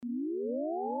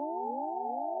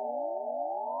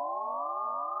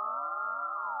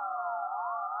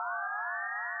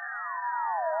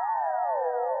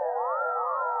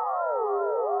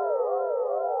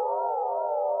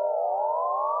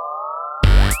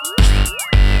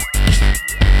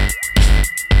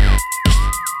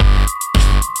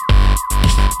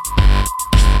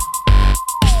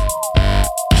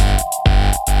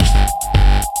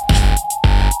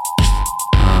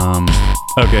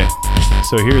Okay,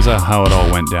 so here's how it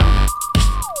all went down.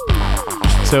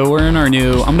 So we're in our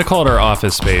new, I'm going to call it our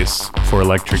office space for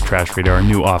Electric Trash Radio, our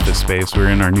new office space. We're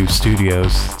in our new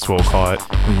studios, that's what we'll call it.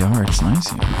 We are, it's nice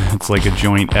here. It's like a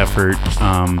joint effort.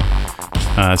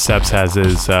 Seps has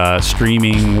his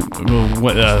streaming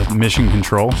mission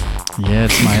control. Yeah,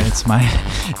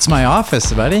 it's my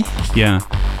office, buddy. Yeah,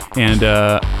 and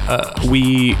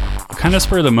we kind of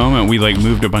spur of the moment. We like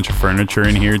moved a bunch of furniture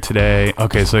in here today.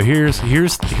 Okay, so here's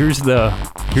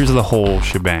the whole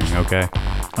shebang. Okay,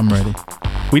 I'm ready.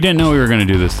 we didn't know we were going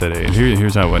to do this today.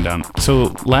 Here's how it went down.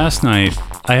 So last night,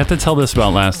 I have to tell this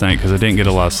about last night because I didn't get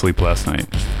a lot of sleep last night.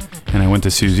 And I went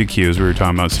to Suzy Q's. We were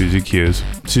talking about Suzy Q's.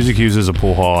 Suzy Q's is a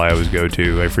pool hall I always go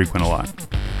to. I frequent a lot.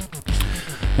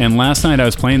 And last night I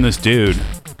was playing this dude,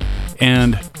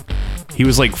 and he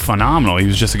was like phenomenal. He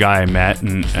was just a guy I met,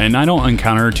 and I don't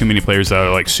encounter too many players that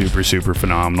are like super, super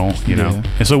phenomenal, you know? Yeah.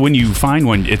 And so when you find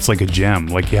one, it's like a gem.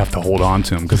 Like you have to hold on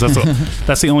to him because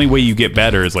that's the only way you get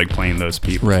better is like playing those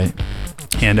people. Right.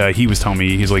 And he was telling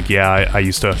me, he's like, yeah, I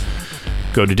used to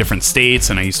go to different states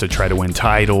and I used to try to win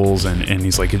titles, and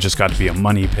he's like, it just got to be a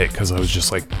money pit because I was just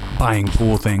like buying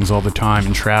pool things all the time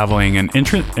and traveling, and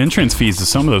entrance fees to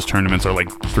some of those tournaments are like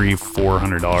 $300,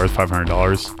 $400,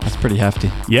 $500. That's pretty hefty.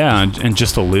 Yeah, and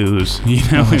just to lose, you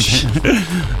know.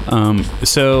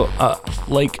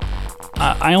 Like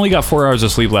I only got 4 hours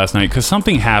of sleep last night because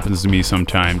something happens to me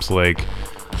sometimes. Like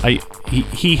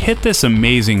he hit this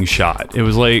amazing shot. It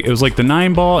was like the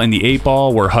 9 ball and the 8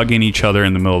 ball were hugging each other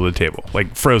in the middle of the table,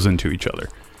 like frozen to each other.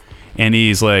 And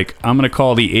he's like, I'm going to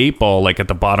call the 8 ball like at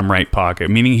the bottom right pocket,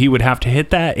 meaning he would have to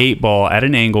hit that 8 ball at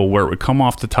an angle where it would come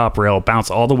off the top rail, bounce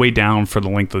all the way down for the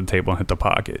length of the table and hit the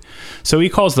pocket. So he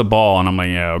calls the ball and I'm like,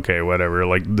 yeah, okay, whatever.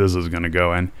 Like this is going to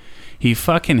go in. He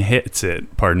fucking hits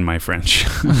it. Pardon my French.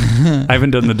 I haven't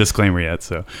done the disclaimer yet.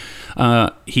 So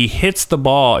he hits the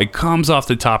ball. It comes off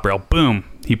the top rail. Boom.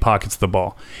 He pockets the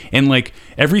ball. And like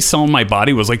every cell in my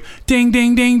body was like, ding,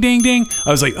 ding, ding, ding, ding. I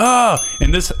was like, oh.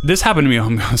 And this happened to me.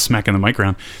 I'm smacking the mic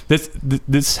around.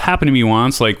 This happened to me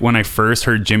once, like when I first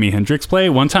heard Jimi Hendrix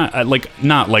play. One time,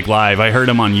 not like live. I heard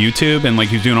him on YouTube, and like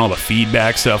he was doing all the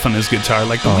feedback stuff on his guitar,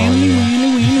 like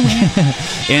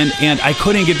and I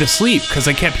couldn't get to sleep because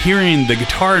I kept hearing the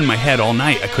guitar in my head all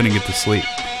night. I couldn't get to sleep.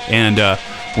 And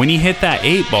when he hit that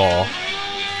 8 ball,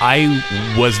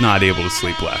 I was not able to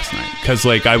sleep last night because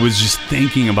like I was just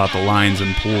thinking about the lines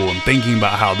in pool and thinking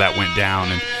about how that went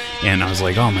down, and I was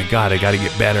like, oh my god, I got to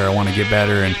get better. I want to get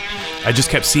better. And I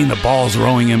just kept seeing the balls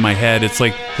rolling in my head. It's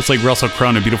like Russell Crowe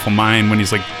in A Beautiful Mind when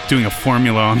he's like doing a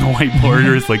formula on the whiteboard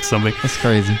or like something. That's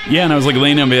crazy. Yeah, and I was like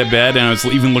laying in bed, and I was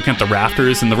even looking at the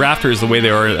rafters, and the rafters, the way they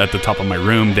are at the top of my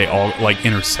room, they all like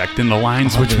intersect in the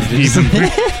lines, which was even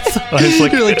weird. So I was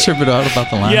like, you're like tripping out about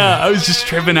the line. yeah, I was just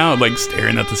tripping out, like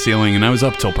staring at the ceiling, and I was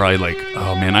up till probably like,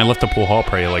 oh man, I left the pool hall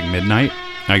probably like midnight.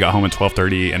 I got home at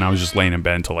 12:30, and I was just laying in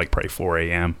bed until like probably 4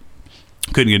 a.m.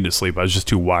 Couldn't get into sleep. I was just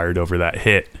too wired over that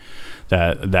hit,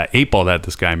 that 8 ball that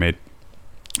this guy made.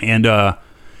 And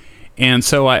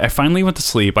so I finally went to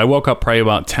sleep. I woke up probably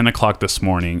about 10 o'clock this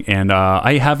morning, and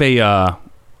I have a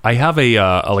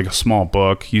like a small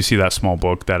book. You see that small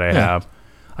book that I have?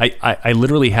 I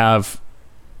literally have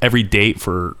every date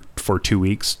for 2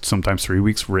 weeks, sometimes 3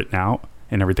 weeks written out,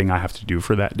 and everything I have to do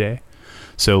for that day.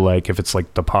 So like if it's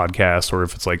like the podcast, or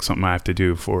if it's like something I have to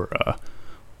do for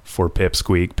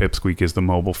Pipsqueak. Pipsqueak is the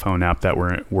mobile phone app that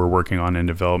we're working on in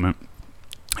development.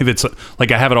 If it's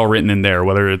like I have it all written in there,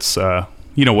 whether it's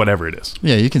whatever it is.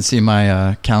 Yeah, you can see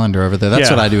my calendar over there. That's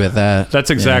what I do with that. That's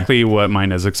exactly what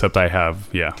mine is, except I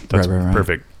have that's right.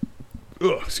 perfect.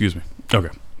 Ugh, excuse me.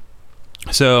 Okay.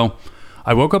 So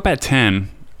I woke up at 10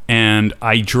 and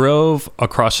I drove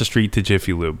across the street to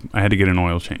Jiffy Lube. I had to get an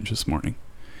oil change this morning,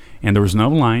 and there was no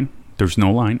line.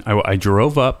 I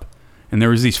drove up, and there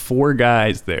was these 4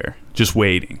 guys there just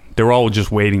waiting. They were all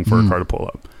just waiting for a car to pull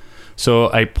up.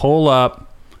 So I pull up.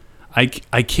 I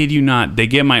kid you not, they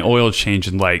get my oil change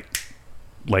in like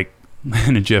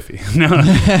in a jiffy. No,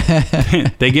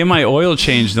 they get my oil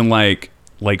changed in like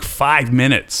 5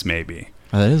 minutes maybe.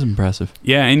 Oh, that is impressive.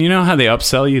 Yeah, and you know how they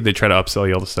upsell you? They try to upsell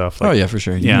you all the stuff. Like, oh yeah, for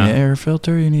sure. You need an air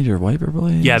filter. You need your wiper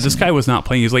blades. Yeah, this guy was not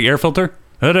playing. He's like, air filter,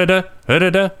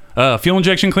 fuel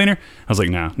injection cleaner. I was like,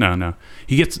 no.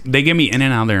 They get me in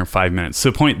and out of there in 5 minutes.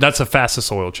 So that's the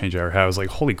fastest oil change I ever had. I was like,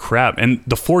 holy crap! And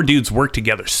the 4 dudes work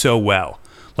together so well.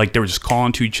 Like they were just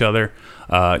calling to each other.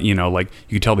 Like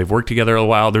you could tell they've worked together a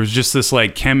while. There was just this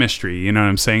like chemistry, you know what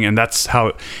I'm saying? And that's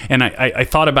how. And I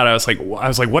thought about it. I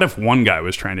was like, what if one guy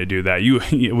was trying to do that?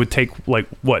 It would take like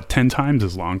 10 times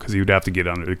as long because he would have to get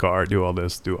under the car, do all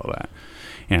this, do all that,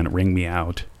 and ring me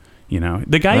out. You know,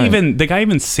 the guy even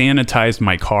sanitized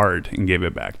my card and gave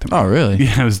it back to me. Oh, really?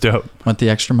 Yeah, it was dope. Went the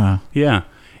extra mile. Yeah.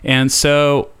 And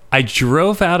so I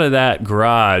drove out of that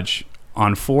garage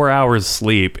on 4 hours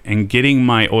sleep and getting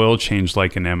my oil changed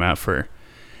like an MFer.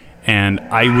 And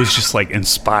I was just like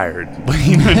inspired,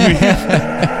 you know what I mean?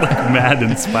 Like mad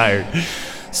inspired.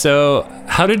 So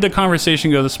how did the conversation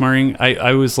go this morning?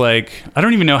 I was like, I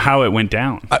don't even know how it went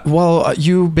down.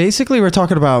 You basically were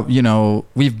talking about, you know,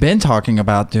 we've been talking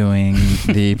about doing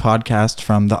the podcast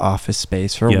from the office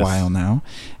space for a while now.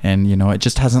 And, you know, it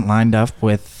just hasn't lined up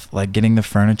with like getting the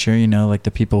furniture, you know, like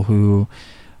the people who,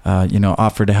 you know,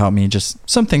 offered to help me. Just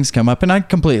some things come up and I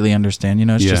completely understand, you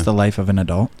know, it's just the life of an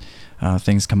adult.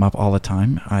 Things come up all the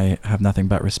time. I have nothing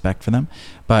but respect for them.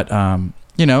 But,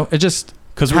 you know, it just...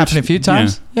 happened a few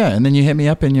times. Yeah. And then you hit me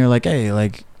up and you're like, hey,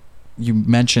 like you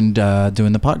mentioned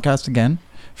doing the podcast again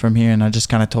from here. And I just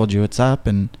kind of told you what's up.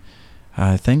 And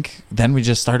I think then we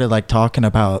just started like talking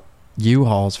about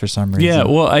U-Hauls for some reason. Yeah.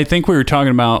 Well, I think we were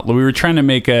talking about, we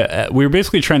were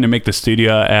basically trying to make the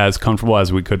studio as comfortable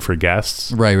as we could for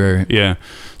guests. Right. Yeah.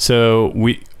 So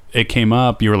it came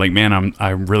up, you were like, man, I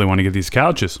really want to get these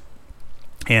couches.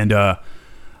 And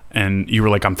you were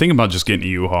like, I'm thinking about just getting a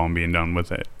U-Haul and being done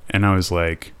with it. And I was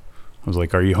like,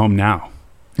 are you home now?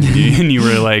 And you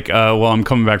were like, well, I'm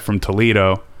coming back from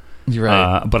Toledo. You're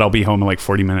right. But I'll be home in like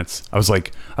 40 minutes. I was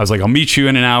like, I'll meet you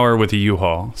in an hour with a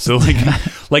U-Haul. So like,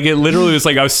 like it literally was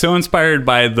like, I was so inspired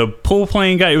by the pool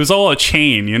playing guy. It was all a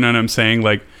chain, you know what I'm saying?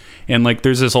 Like, and like,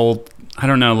 there's this old, I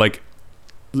don't know, like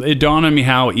it dawned on me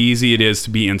how easy it is to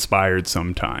be inspired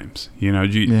sometimes. You know,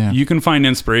 you can find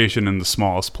inspiration in the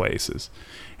smallest places.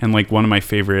 And like one of my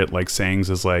favorite like sayings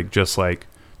is like, just like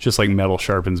metal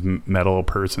sharpens metal, a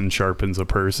person sharpens a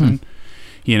person,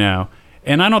 you know?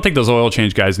 And I don't think those oil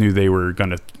change guys knew they were going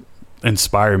to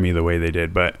inspire me the way they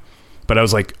did. But I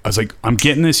was like, I'm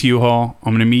getting this U-Haul.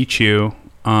 I'm going to meet you.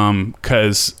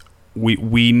 'Cause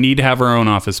we need to have our own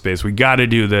office space. We got to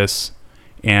do this.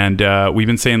 And, we've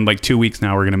been saying like 2 weeks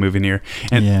now, we're going to move in here.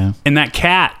 And, and that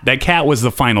cat was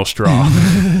the final straw.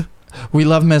 We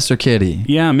love Mr. Kitty.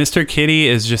 Yeah, Mr. Kitty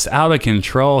is just out of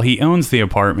control. He owns the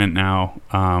apartment now.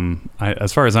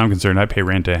 As far as I'm concerned, I pay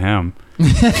rent to him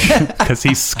because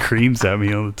he screams at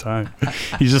me all the time.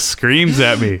 He just screams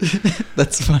at me.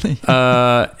 That's funny.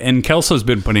 And Kelso's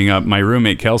been my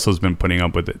roommate Kelso's been putting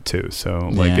up with it too. So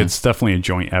like, it's definitely a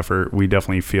joint effort. We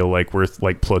definitely feel like we're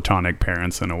like platonic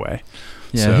parents in a way.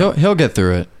 Yeah, so, he'll get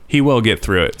through it. He will get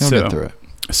through it. He'll get through it.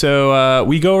 So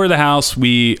we go over the house.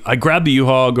 I grab the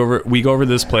U-Haul. We go over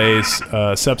this place.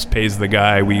 Seps pays the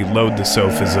guy. We load the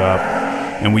sofas up,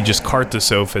 and we just cart the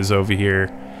sofas over here.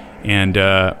 And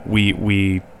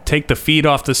we take the feet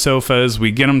off the sofas.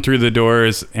 We get them through the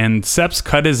doors. And Seps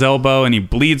cut his elbow, and he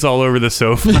bleeds all over the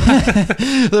sofa.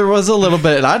 There was a little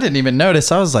bit, and I didn't even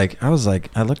notice. I was like, I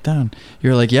looked down. You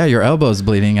were like, yeah, your elbow's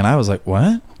bleeding, and I was like,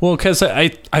 what? Well, because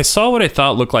I saw what I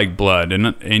thought looked like blood,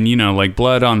 and you know, like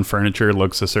blood on furniture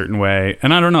looks a certain way,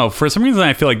 and I don't know, for some reason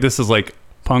I feel like this is like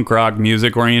punk rock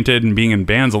music oriented and being in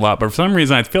bands a lot, but for some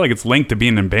reason I feel like it's linked to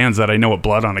being in bands that I know what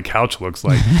blood on a couch looks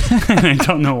like. And I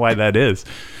don't know why that is.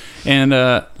 And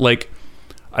like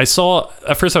I saw,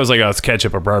 at first I was like, oh, it's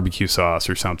ketchup or barbecue sauce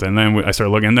or something, and then I started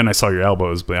looking, and then I saw your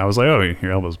elbows bleeding. I was like, oh,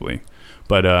 your elbows bleeding.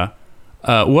 But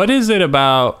what is it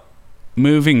about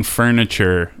moving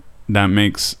furniture that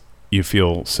makes you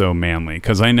feel so manly?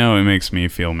 Because I know it makes me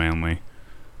feel manly.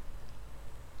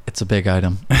 It's a big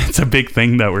item. It's a big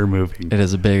thing that we're moving. It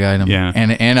is a big item. Yeah.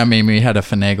 And I mean, we had to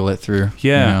finagle it through.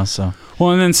 Yeah. You know, so.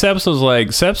 Well, and then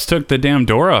Seps took the damn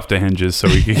door off the hinges so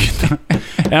we could get that.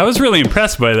 And I was really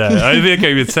impressed by that. I think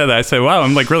I even said that. I said, wow,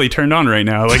 I'm like really turned on right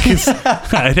now. Like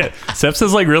Seps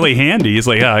is like really handy. He's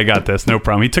like, oh, I got this. No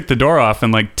problem. He took the door off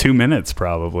in like 2 minutes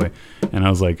probably. And I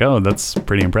was like, oh, that's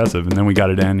pretty impressive. And then we got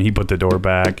it in. He put the door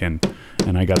back and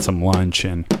I got some lunch.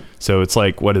 And so it's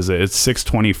like, what is it? It's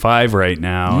 6:25 right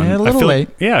now. Yeah, and a little late.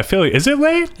 Yeah, I feel like, is it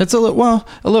late? It's a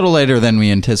little later than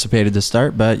we anticipated to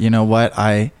start. But you know what?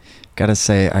 I gotta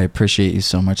say, I appreciate you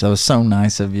so much. That was so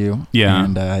nice of you. Yeah.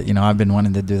 And, you know, I've been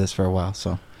wanting to do this for a while,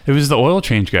 so. It was the oil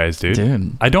change guys,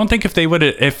 dude. I don't think if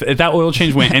that oil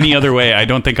change went any other way, I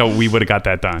don't think we would have got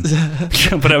that done.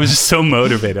 But I was just so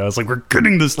motivated. I was like, we're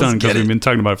getting this done because we've been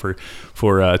talking about it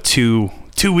for 2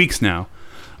 weeks now.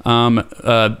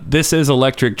 This is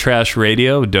Electric Trash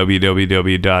Radio,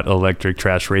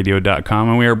 www.electrictrashradio.com,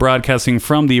 and we are broadcasting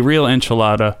from the Real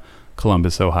Enchilada,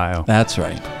 Columbus, Ohio. That's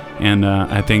right. And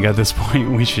I think at this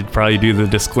point we should probably do the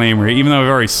disclaimer, even though I've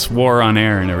already swore on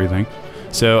air and everything.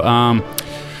 So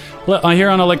Here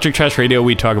on Electric Trash Radio,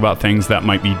 we talk about things that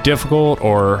might be difficult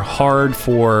or hard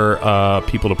for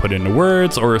people to put into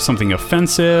words, or something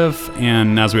offensive.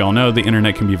 And as we all know, the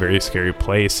internet can be a very scary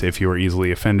place if you are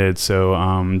easily offended. So,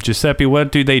 Giuseppe,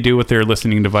 what do they do with their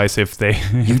listening device if they...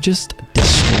 You just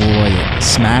destroy it.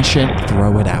 Smash it,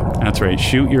 throw it out. That's right.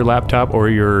 Shoot your laptop or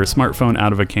your smartphone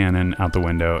out of a cannon out the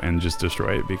window and just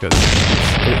destroy it, because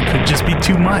it could just be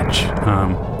too much.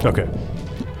 Okay.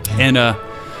 And,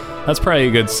 that's probably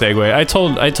a good segue. I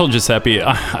told Giuseppe,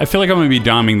 I feel like I'm going to be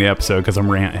doming the episode because I'm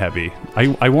rant heavy.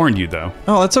 I warned you though.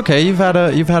 Oh, that's okay. You've had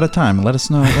a time. Let us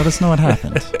know what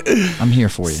happened. I'm here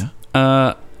for you.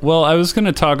 Well, I was going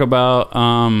to talk about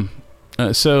I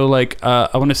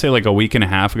want to say like a week and a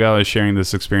half ago, I was sharing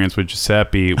this experience with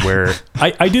Giuseppe where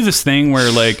I do this thing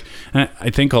where, like,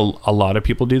 I think a lot of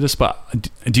people do this, but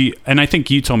and I think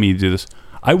you told me you do this.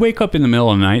 I wake up in the middle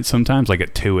of the night sometimes, like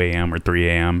at 2 a.m. or 3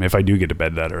 a.m. if I do get to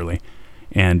bed that early.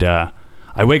 And I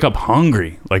wake up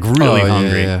hungry, like really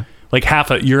hungry. Yeah. Like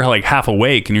you're like half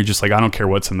awake and you're just like, I don't care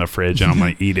what's in the fridge and I'm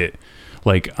going to eat it.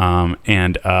 Like,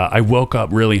 I woke up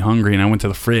really hungry and I went to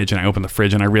the fridge and I opened the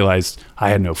fridge and I realized I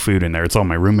had no food in there. It's all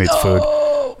my roommate's food.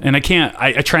 And I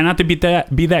try not to be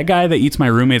that guy that eats my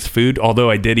roommate's food, although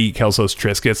I did eat Kelso's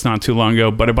Triscuits not too long ago,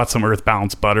 but I bought some Earth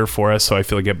Balance butter for us, so I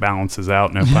feel like it balances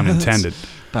out, no pun intended.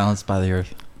 Balanced by the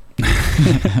earth.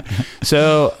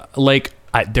 So, like,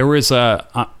 there was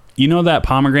that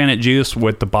pomegranate juice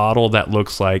with the bottle that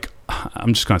looks like,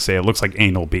 I'm just going to say it looks like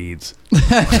anal beads.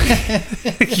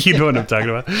 You know what I'm talking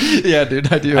about? Yeah,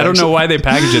 dude, I do. I don't know why they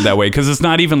package it that way, because it's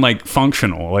not even, like,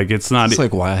 functional. Like, it's not... It's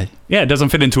like, why? Yeah, it doesn't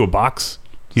fit into a box.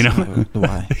 You know,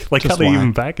 why? Like just how they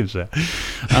even package that.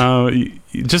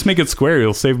 You just make it square.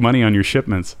 You'll save money on your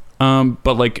shipments.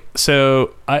 But like,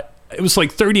 so it was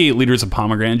like 38 liters of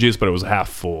pomegranate juice, but it was half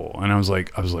full. And I was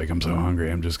like, I'm so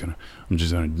hungry. I'm just gonna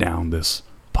down this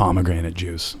pomegranate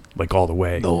juice like all the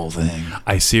way. The whole thing.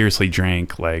 I seriously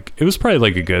drank like, it was probably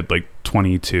like a good like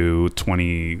 20.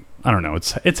 I don't know.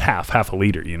 It's half a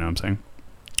liter. You know what I'm saying?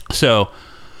 So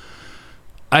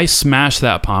I smashed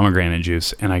that pomegranate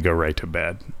juice and I go right to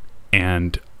bed.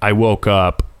 And I woke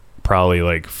up probably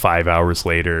like 5 hours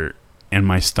later and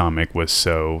my stomach was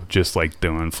so just like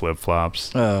doing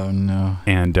flip-flops. Oh no.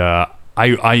 And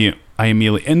I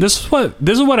immediately, and this is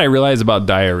what I realized about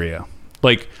diarrhea.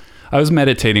 Like, I was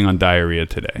meditating on diarrhea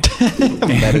today.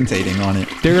 Meditating on it.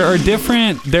 There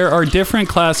are different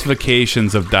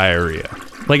classifications of diarrhea.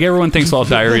 Like, everyone thinks all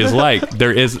diarrhea is like.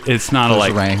 It's not there's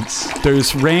like ranks.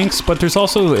 There's ranks, but there's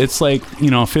also, it's like,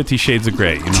 50 Shades of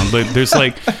Grey. There's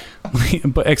like,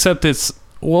 but except it's,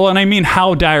 well, and I mean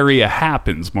how diarrhea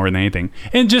happens more than anything,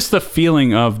 and just the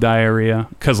feeling of diarrhea,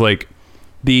 because like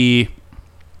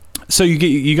so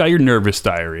you got your nervous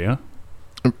diarrhea.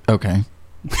 Okay.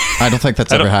 I don't think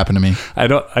that's ever happened to me. You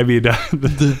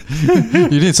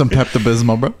need some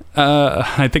Pepto-Bismol, bro.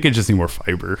 I think I just need more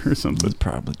fiber or something. That's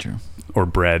probably true. Or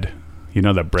bread. You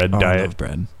know that bread diet? I love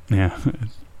bread. Yeah.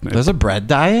 There's a bread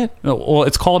diet? Well,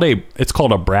 it's called a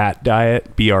BRAT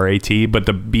diet, B-R-A-T, but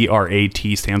the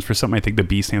B-R-A-T stands for something. I think the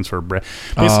B stands for bread.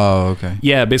 Okay.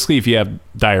 Yeah, basically if you have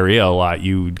diarrhea a lot,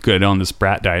 you go on this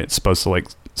BRAT diet. It's supposed to like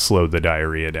slow the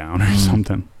diarrhea down or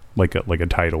something, like a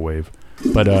tidal wave.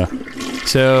 But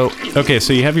so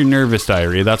you have your nervous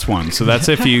diarrhea. That's one. So that's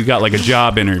if you got like a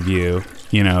job interview,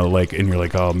 like, and you're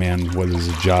like, oh man, what is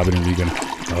a job interview gonna?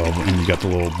 Oh, and you got the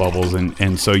little bubbles,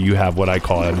 and so you have what I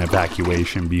call an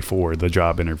evacuation before the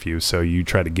job interview. So you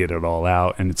try to get it all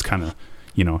out, and it's kind of,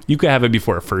 you could have it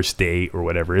before a first date or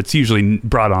whatever. It's usually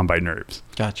brought on by nerves.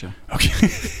 Gotcha.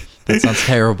 Okay. That sounds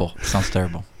terrible.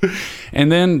 And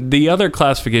then the other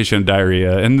classification of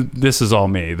diarrhea, and this is all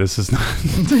me. This is not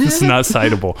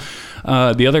citable.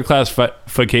 The other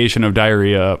classification of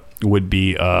diarrhea would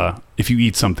be if you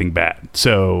eat something bad.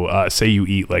 So say you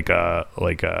eat like a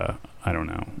I don't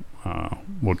know,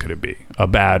 what could it be? A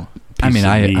bad piece of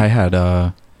meat. I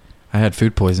had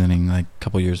food poisoning like a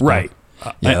couple years back. Right.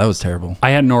 That was terrible.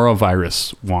 I had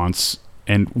norovirus once.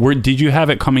 And did you have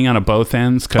it coming out of both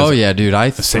ends? Oh yeah, dude.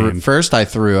 First I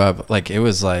threw up. Like, it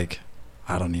was like,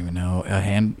 I don't even know,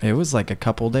 it was like a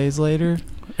couple days later.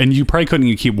 And you probably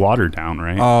couldn't keep water down,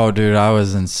 right? Oh, dude, I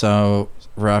was in so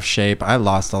rough shape. I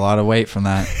lost a lot of weight from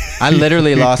that. I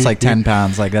literally lost like 10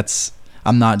 pounds. Like,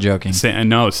 I'm not joking.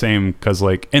 Same. Because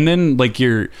like, and then like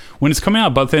when it's coming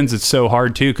out both ends, it's so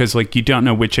hard too. Because like, you don't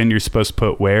know which end you're supposed to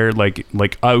put where. Like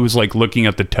I was like looking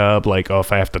at the tub, like, oh,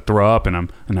 if I have to throw up and I'm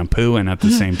pooing at the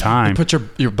same time. You put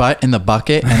your butt in the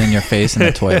bucket and then your face in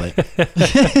the toilet.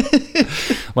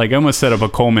 Like, I almost set up a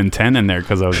Coleman 10 in there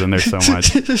because I was in there so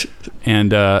much.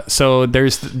 And so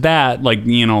there's that, like,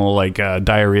 like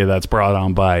diarrhea that's brought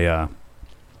on by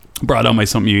brought on by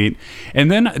something you eat.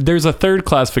 And then there's a third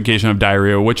classification of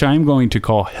diarrhea, which I'm going to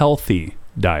call healthy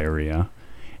diarrhea.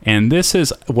 And this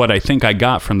is what I think I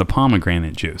got from the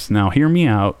pomegranate juice. Now, hear me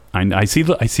out. I see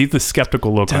the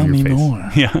skeptical look on your face. Tell me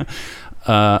more.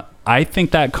 Yeah. I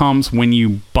think that comes when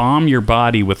you bomb your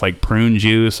body with like prune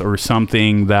juice or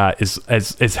something that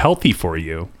is healthy for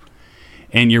you.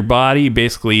 And your body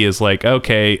basically is like,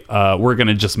 okay, we're going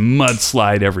to just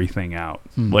mudslide everything out.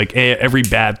 Like every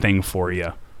bad thing for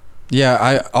you. Yeah,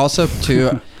 I also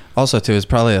too is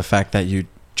probably the fact that you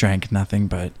drank nothing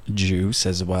but juice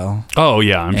as well. Oh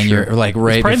yeah, I'm and sure. You're like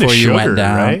right before you went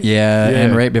down, right? Yeah,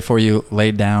 and right before you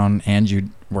laid down, and you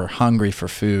were hungry for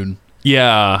food.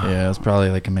 Yeah, it's probably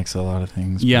like a mix of a lot of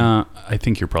things. Yeah, I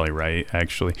think you're probably right,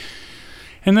 actually.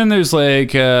 And then there's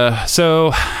like, I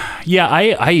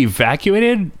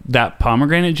evacuated that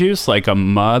pomegranate juice like a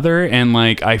mother, and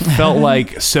like I felt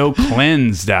like so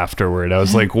cleansed afterward. I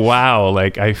was like, wow,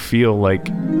 like I feel like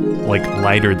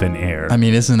lighter than air. I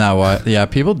mean, isn't that what? Yeah,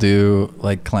 people do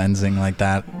like cleansing like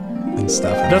that and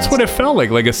stuff. That's what it felt like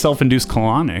a self-induced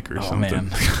colonic or something.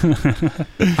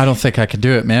 Man. I don't think I could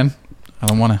do it, man. I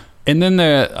don't want to. And then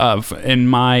in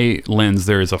my lens,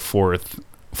 there is a fourth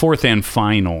and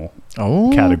final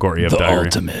category of diarrhea.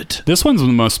 Ultimate. This one's the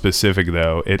most specific,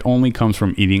 though. It only comes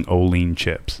from eating Olean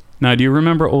chips. Now, do you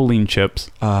remember Olean chips?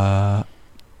 I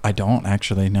don't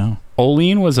actually know.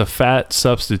 Olean was a fat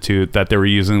substitute that they were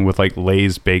using with like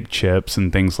Lay's baked chips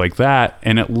and things like that.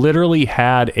 And it literally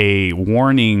had a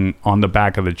warning on the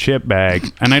back of the chip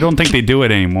bag. And I don't think they do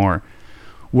it anymore,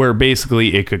 where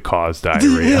basically it could cause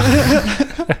diarrhea.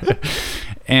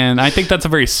 And I think that's a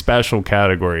very special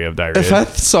category of diarrhea. If I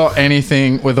saw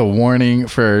anything with a warning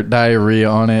for diarrhea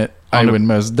on it, I would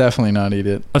most definitely not eat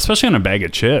it. Especially on a bag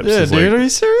of chips. Yeah, dude, like, are you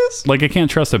serious? Like, I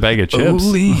can't trust a bag of chips.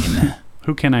 Olean.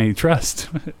 Who can I trust?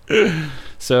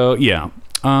 So, yeah.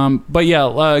 But yeah,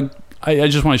 I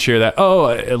just want to share that.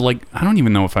 I don't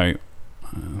even know if I...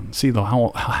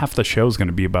 how half the show is going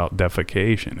to be about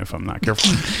defecation if I'm not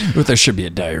careful. But there should be a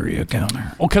diarrhea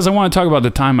counter. Well, because I want to talk about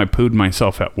the time I pooed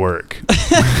myself at work.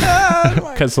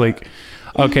 Because,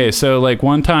 okay, so,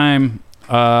 one time,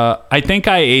 I think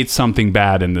I ate something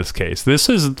bad in this case. This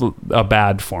is a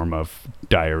bad form of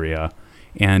diarrhea.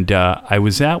 And I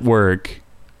was at work,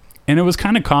 and it was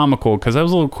kind of comical because I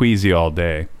was a little queasy all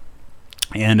day.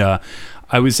 And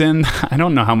I was in... I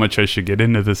don't know how much I should get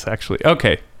into this, actually.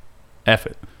 Okay. F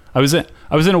it. I was in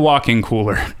a walk-in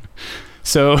cooler.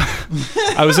 So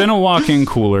I was in a walk-in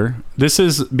cooler. This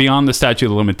is beyond the statute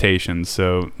of limitations,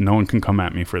 so no one can come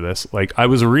at me for this. Like, I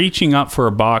was reaching up for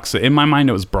a box. In my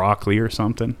mind, it was broccoli or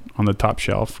something on the top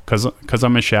shelf. Because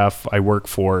I'm a chef, I work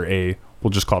for we'll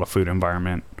just call it a food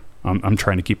environment. I'm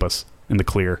trying to keep us in the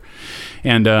clear.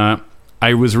 And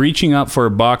I was reaching up for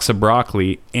a box of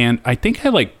broccoli, and I think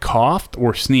I coughed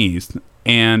or sneezed,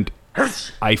 and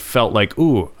I felt like,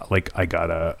 ooh, I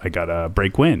gotta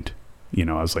break wind.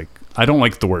 I was like, I don't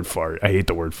like the word fart. I hate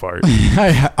the word fart.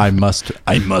 I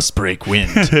must break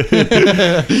wind.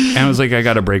 And I was like, I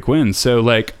gotta break wind. So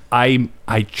I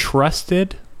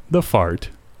trusted the fart.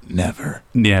 Never.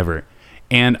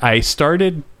 And I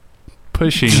started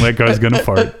pushing like I was gonna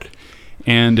fart.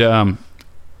 And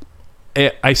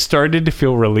I started to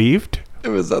feel relieved. It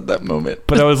was at that moment.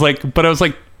 But I was like,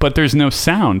 but there's no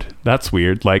sound. That's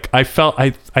weird. I thought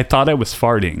I was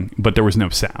farting, but there was no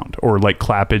sound or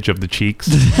clappage of the cheeks.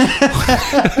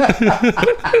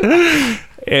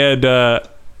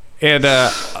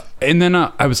 And then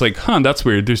I was like, that's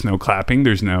weird. There's no clapping.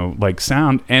 There's no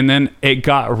sound. And then it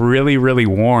got really, really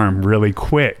warm really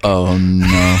quick. Oh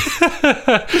no.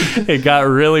 It got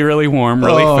really, really warm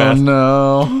really fast. Oh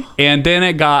no. And then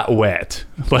it got wet.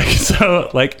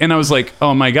 And I was like,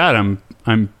 oh my God,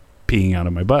 I'm peeing out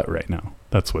of my butt right now.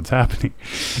 That's what's happening.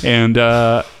 And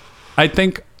I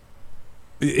think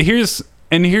here's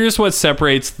what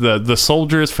separates the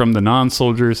soldiers from the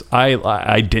non-soldiers.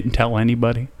 I didn't tell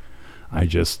anybody. I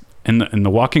just and the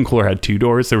walk-in cooler had two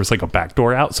doors. There was a back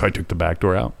door out, so I took the back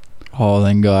door out. Oh,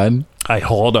 thank God. I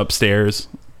hauled upstairs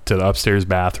to the upstairs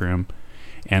bathroom,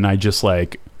 and I just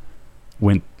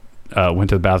went to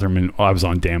the bathroom, and I was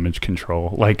on damage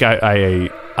control. I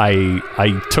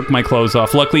took my clothes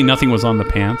off. Luckily, nothing was on the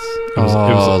pants. It was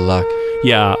luck.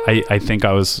 Yeah, I think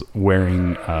I was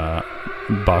wearing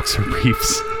boxer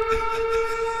briefs.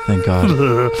 Thank God.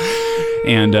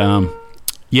 And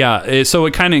yeah, so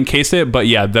it kind of encased it, but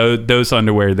yeah, those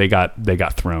underwear they got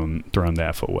thrown the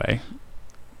F away.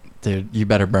 Dude, you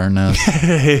better burn those.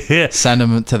 Send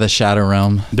them to the shadow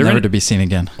realm, never to be seen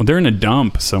again. Well, they're in a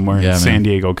dump somewhere in San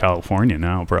Diego, California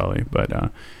now, probably.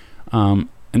 But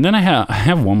And then I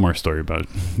have one more story about it.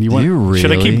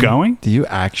 Should I keep going? Do you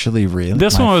actually really?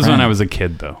 This one was when I was a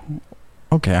kid, though.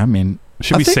 Okay, I mean,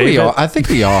 should we save it? I think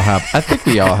we all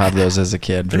have those as a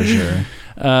kid for sure.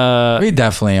 We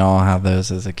definitely all have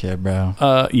those as a kid, bro.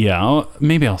 Yeah,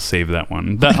 maybe I'll save that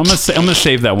one. I'm gonna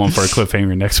save that one for a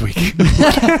cliffhanger next week.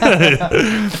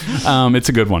 It's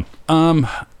a good one.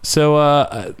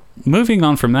 So moving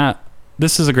on from that,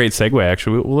 this is a great segue.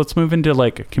 Actually, well, let's move into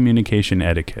like communication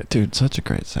etiquette. Dude, such a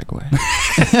great segue.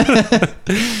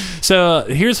 So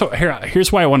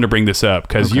here's why I wanted to bring this up,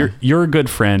 because you're a good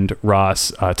friend,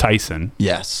 Ross Tyson.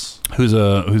 Yes. Who's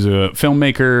a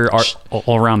filmmaker,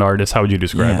 all around artist. How would you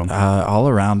describe him? All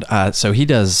around. So he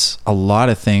does a lot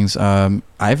of things.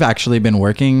 I've actually been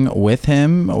working with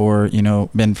him, or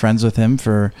been friends with him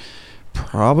for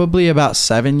probably about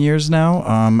 7 years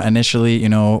now. Initially,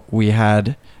 we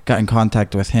had got in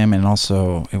contact with him, and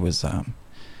also it was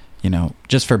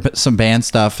just for some band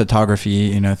stuff,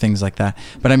 photography, things like that.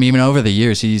 But I mean, over the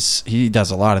years, he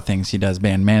does a lot of things. He does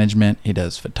band management, he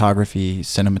does photography,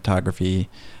 cinematography.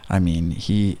 I mean,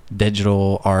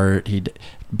 digital art,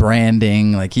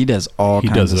 branding, like he does all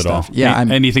kinds of stuff. All. Yeah,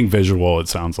 anything visual, it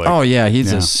sounds like. Oh yeah,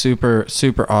 he's a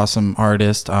super awesome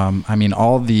artist. I mean,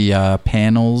 all the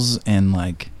panels and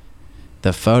like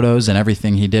the photos and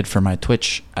everything he did for my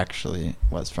Twitch actually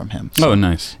was from him. So, oh,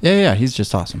 nice. Yeah, he's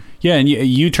just awesome. Yeah, and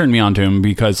you turned me on to him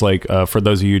because, like, for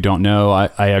those of you who don't know, I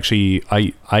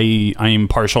am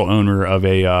partial owner of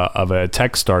a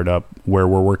tech startup where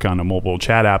we're working on a mobile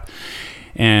chat app,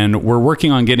 and we're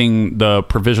working on getting the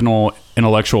provisional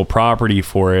intellectual property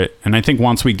for it. And I think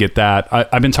once we get that,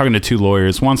 I've been talking to 2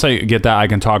 lawyers. Once I get that, I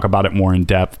can talk about it more in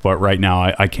depth. But right now,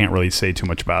 I can't really say too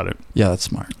much about it. Yeah, that's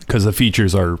smart. Because the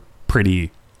features are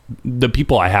the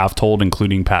people I have told,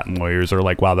 including patent lawyers, are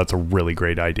like, wow, that's a really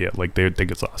great idea. Like, they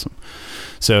think it's awesome.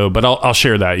 So, but I'll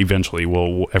share that eventually.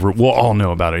 We'll all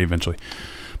know about it eventually.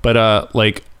 But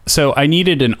so I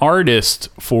needed an artist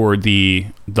for the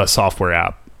software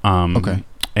app. Okay.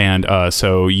 And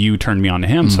so you turned me on to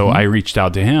him. Mm-hmm. So I reached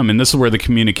out to him, and this is where the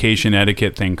communication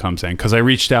etiquette thing comes in. Because I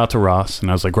reached out to Ross, and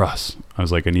I was like, Ross, I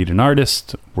need an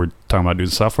artist. We're talking about doing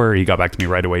software. He got back to me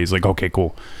right away. He's like, okay,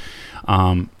 cool.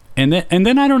 And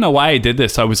then I don't know why I did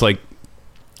this. I was like,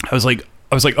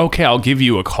 okay, I'll give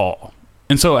you a call.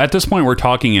 And so at this point, we're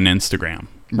talking in Instagram,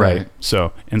 right?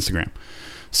 So Instagram.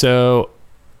 So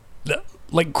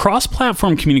like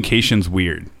cross-platform communication's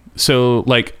weird. So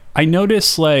like I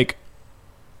notice, like,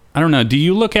 I don't know, do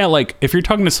you look at, like, if you're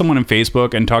talking to someone on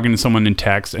Facebook and talking to someone in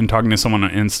text and talking to someone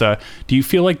on Insta, do you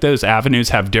feel like those avenues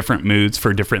have different moods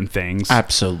for different things?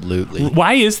 Absolutely.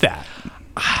 Why is that?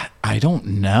 I don't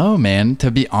know, man.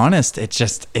 To be honest,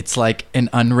 it's like an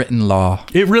unwritten law.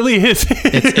 It really is.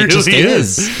 It really just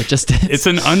is. It just is. It's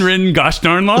an unwritten gosh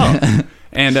darn law.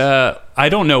 And I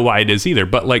don't know why it is either.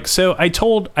 But like, so I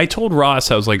told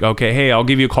Ross, I was like, okay, hey, I'll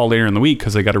give you a call later in the week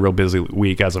because I got a real busy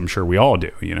week, as I'm sure we all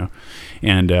do,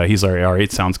 And he's like, all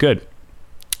right, sounds good.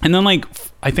 And then like,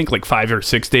 I think like 5 or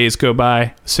 6 days go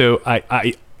by. So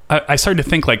I started to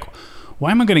think like, why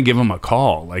am I going to give him a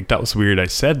call? Like, that was weird. I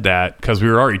said that because we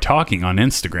were already talking on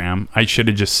Instagram. I should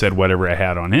have just said whatever I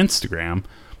had on Instagram.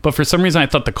 But for some reason, I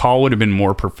thought the call would have been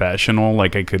more professional.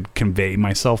 Like, I could convey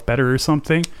myself better or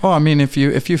something. Well, I mean, if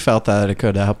you felt that it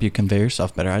could help you convey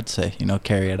yourself better, I'd say,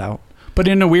 carry it out. But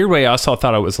in a weird way, I also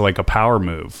thought it was like a power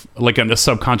move, like a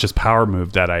subconscious power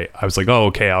move that I was like, oh,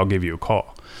 okay, I'll give you a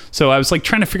call. So I was like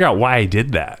trying to figure out why I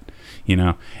did that,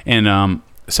 And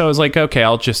so I was like, okay,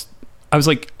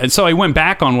 and so I went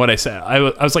back on what I said. I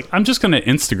was like, I'm just going to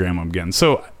Instagram him again.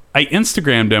 So I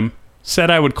Instagrammed him, said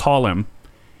I would call him,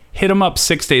 hit him up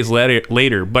 6 days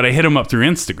later, but I hit him up through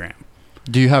Instagram.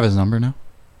 Do you have his number now?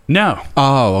 No.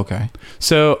 Oh, okay.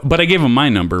 So, but I gave him my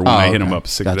number when I hit him up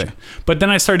 6 days. But then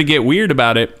I started to get weird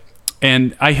about it,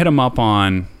 and I hit him up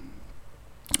I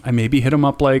maybe hit him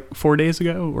up like 4 days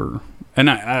ago, and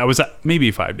I was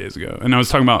maybe 5 days ago, and I was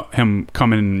talking about him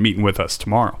coming and meeting with us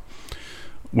tomorrow.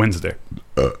 Wednesday.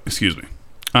 Excuse me.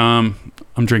 I'm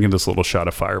drinking this little shot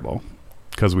of Fireball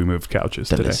because we moved couches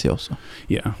Delicioso. Today.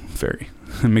 Yeah, very.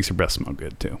 It makes your breath smell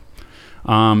good too.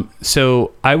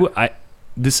 So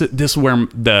this is where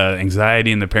the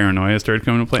anxiety and the paranoia started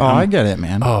coming to play. Oh, I get it,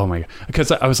 man. Oh my god.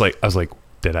 Because I was like,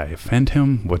 did I offend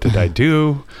him? What did I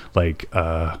do? Like, you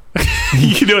know what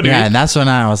I mean? Yeah, and that's when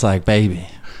I was like, baby,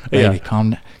 calm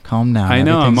down. I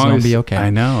know. Everything's gonna be okay. I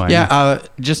know. Yeah.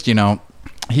 Just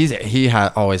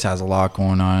always has a lot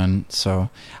going on, so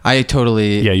I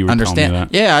totally you were understand. telling me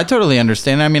that. Yeah, I totally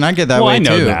understand. I mean, I get that way I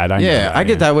know too. that. I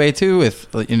get that way too with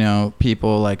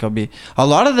people. Like, I'll be a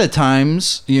lot of the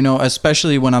times,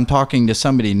 especially when I'm talking to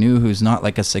somebody new who's not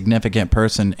like a significant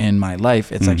person in my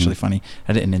life. It's actually funny.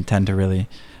 I didn't intend to really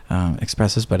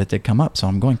express this, but it did come up, so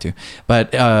I'm going to.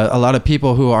 But a lot of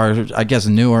people who are, I guess,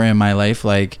 newer in my life,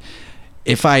 like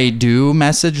if I do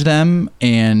message them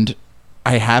and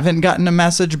I haven't gotten a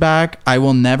message back, I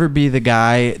will never be the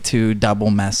guy to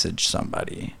double message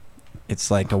somebody.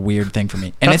 It's like a weird thing for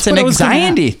me, and it's an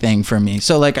anxiety thing for me.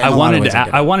 So like, I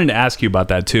wanted to ask you about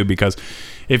that too, because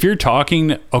if you're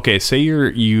talking, okay, say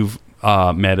you've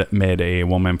met a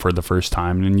woman for the first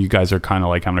time and you guys are kind of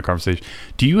like having a conversation,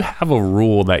 do you have a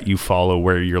rule that you follow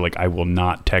where you're like, I will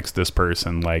not text this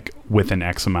person like within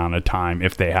X amount of time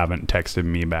if they haven't texted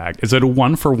me back? Is it a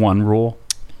 1-for-1 rule?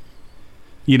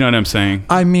 You know what I'm saying?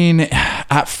 I mean,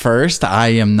 at first I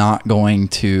am not going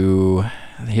to,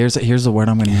 here's the word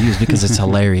I'm going to use because it's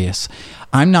hilarious.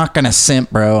 I'm not going to simp,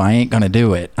 bro. I ain't going to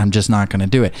do it. I'm just not going to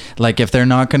do it. Like, if they're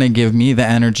not going to give me the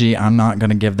energy, I'm not going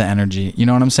to give the energy. You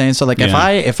know what I'm saying? So like, if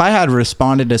I had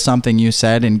responded to something you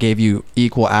said and gave you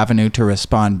equal avenue to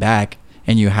respond back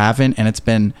and you haven't, and it's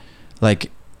been like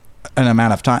an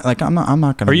amount of time, like I'm not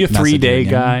going to. Are you a 3-day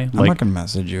guy? I'm not going to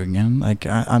message you again. Like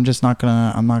I'm just not going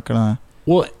to, I'm not going to.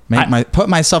 Well, put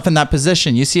myself in that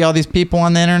position. You see all these people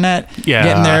on the internet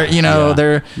getting their,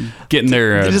 they're getting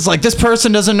their. It's like, this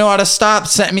person doesn't know how to stop.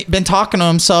 Been talking to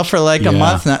himself for like a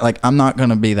month now. Like, I'm not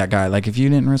gonna be that guy. Like, if you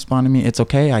didn't respond to me, it's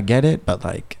okay. I get it, but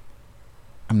like,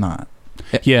 I'm not.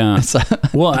 Yeah.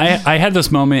 Well, I had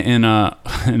this moment in a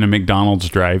McDonald's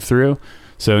drive-thru.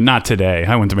 So not today.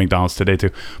 I went to McDonald's today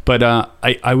too. But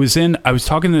I was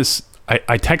talking to this.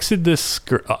 I texted this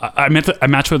girl. I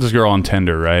matched with this girl on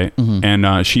Tinder, right? Mm-hmm.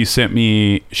 And she sent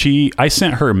me. I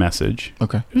sent her a message.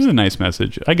 Okay, it was a nice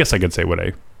message. I guess I could say what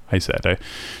I said.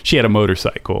 She had a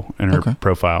motorcycle in her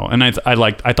profile, and I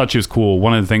thought she was cool.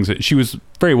 One of the things that she was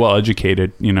very well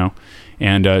educated,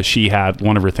 and she had,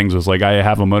 one of her things was like, I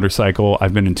have a motorcycle.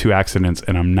 I've been in 2 accidents,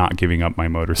 and I'm not giving up my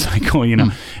motorcycle.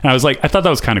 And I was like, I thought that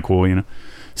was kind of cool,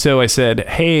 So I said,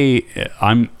 hey,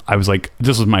 I was like,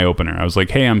 this was my opener. I was like,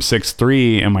 hey, I'm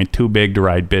 6'3", am I too big to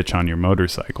ride bitch on your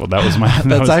motorcycle? That was my...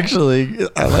 actually,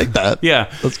 I like that.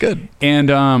 Yeah. That's good.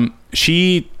 And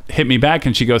she hit me back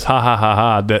and she goes, ha ha ha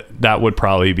ha, that would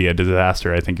probably be a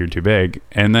disaster. I think you're too big.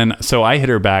 And then, so I hit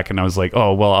her back and I was like,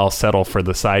 oh, well, I'll settle for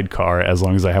the sidecar as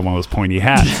long as I have one of those pointy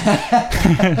hats.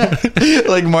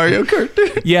 Like Mario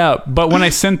Kart. Yeah. But when I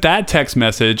sent that text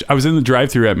message, I was in the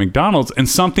drive-thru at McDonald's and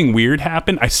something weird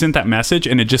happened. I sent that message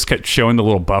and it just kept showing the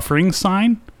little buffering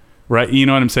sign, right? You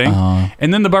know what I'm saying?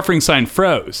 And then the buffering sign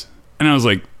froze. And I was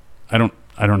like, I don't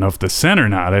know if this sent or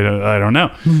not. I don't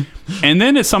know. And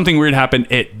then something weird happened.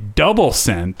 It double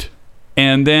sent,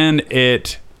 and then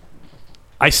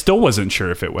I still wasn't sure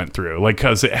if it went through, like,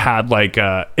 because it had like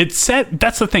it said,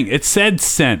 that's the thing, it said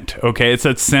sent. Okay, it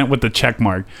said sent with the check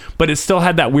mark, but it still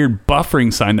had that weird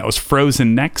buffering sign that was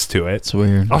frozen next to it. It's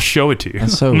weird. I'll show it to you.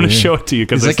 That's so I'm gonna weird. show it to you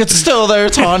because it's still there.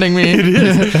 It's haunting me. It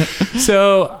is.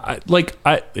 So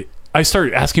I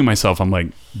started asking myself, I'm like,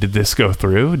 did this go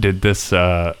through? Did this,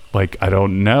 like, I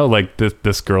don't know, like,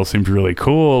 this girl seems really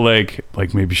cool. Like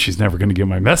maybe she's never going to get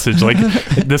my message. Like,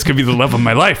 this could be the love of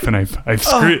my life. And I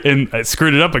screwed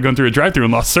it up by going through a drive-thru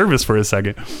and lost service for a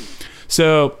second.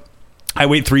 So I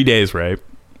wait 3 days, right?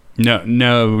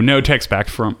 No text back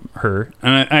from her.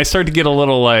 And I start to get a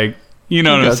little, like, you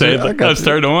know what I'm saying? Like, I'm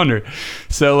starting to wonder.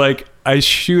 So, like, I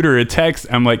shoot her a text.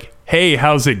 I'm like, hey,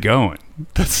 how's it going?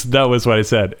 That was what I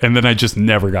said, and then I just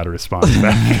never got a response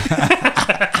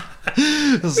back.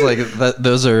 It's like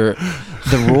those are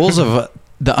the rules of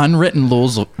the unwritten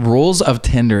rules of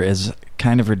Tinder is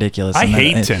kind of ridiculous. I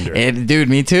hate Tinder. Dude,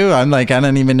 me too. I'm like, I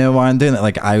don't even know why I'm doing that.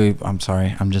 Like, I'm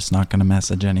sorry, I'm just not gonna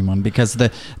message anyone because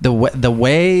the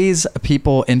ways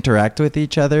people interact with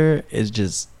each other is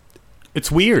just,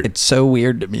 it's weird. It's so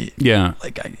weird to me. Yeah,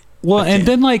 like and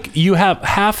then like you have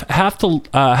half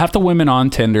the women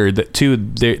on Tinder that too,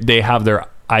 they have their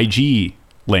IG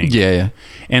link. Yeah.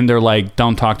 And they're like,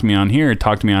 don't talk to me on here,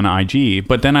 talk to me on IG.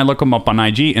 But then I look them up on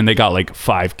IG and they got like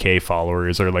 5K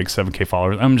followers or like 7K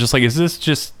followers. I'm just like,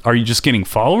 are you just getting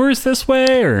followers this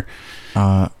way? Or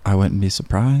I wouldn't be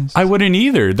surprised. I wouldn't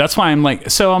either. That's why I'm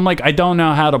like, I don't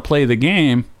know how to play the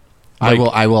game. Like,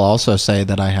 I will also say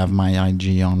that I have my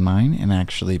IG on mine, and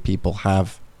actually people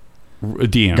have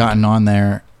DM gotten on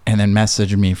there and then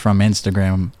messaged me from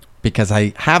Instagram because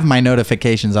I have my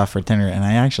notifications off for Tinder, and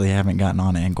I actually haven't gotten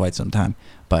on it in quite some time.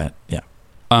 But yeah.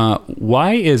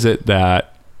 Why is it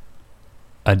that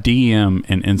a DM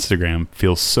in Instagram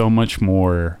feels so much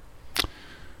more,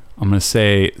 I'm going to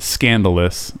say,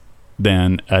 scandalous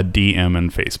than a DM in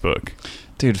Facebook.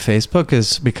 Dude, Facebook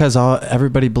is, because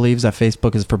everybody believes that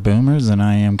Facebook is for boomers, and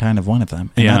I am kind of one of them.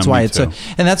 And Yeah, that's why me it's too.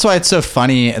 and that's why it's so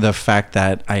funny, the fact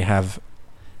that I have,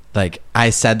 like,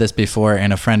 I said this before,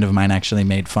 and a friend of mine actually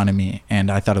made fun of me, and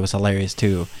I thought it was hilarious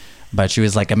too. But she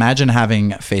was like, imagine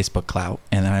having Facebook clout,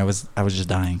 and then I was just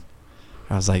dying.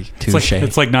 I was like, touche.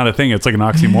 It's like not a thing. It's like an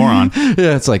oxymoron.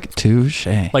 Yeah, it's like touche.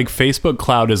 Like Facebook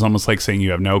cloud is almost like saying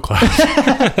you have no cloud.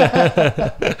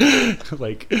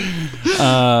 Like,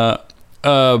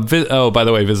 by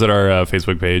the way, visit our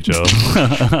Facebook page,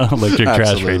 Electric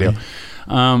Trash Radio.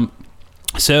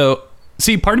 So,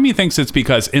 see, part of me thinks it's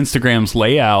because Instagram's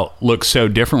layout looks so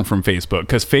different from Facebook.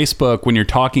 Because Facebook, when you're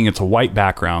talking, it's a white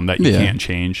background that you can't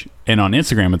change, and on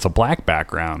Instagram, it's a black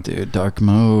background. Dude, dark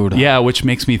mode. Yeah, which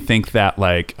makes me think that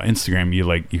like Instagram,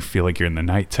 you feel like you're in the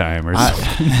nighttime or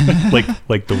something.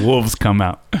 like the wolves come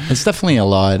out. It's definitely a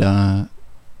lot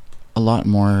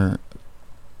more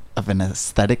of an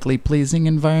aesthetically pleasing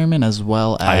environment, as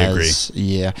well as, I agree.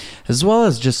 Yeah, as well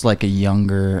as just like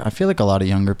I feel like a lot of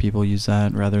younger people use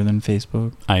that rather than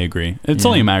Facebook. I agree. It's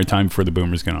only a matter of time before the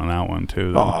boomers get on that one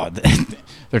too, though. Oh,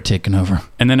 they're taking over.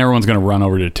 And then everyone's gonna run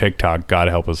over to TikTok. God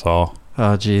help us all.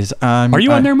 Oh geez. Are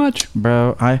you on there much?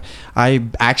 Bro, I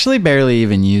actually barely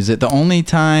even use it. The only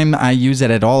time I use it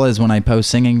at all is when I post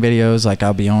singing videos. Like,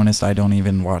 I'll be honest, I don't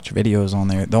even watch videos on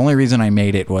there. The only reason I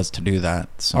made it was to do that.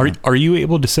 So. Are you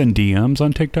able to send DMs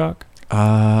on TikTok?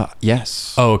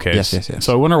 Yes. Oh, okay. Yes.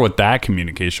 So I wonder what that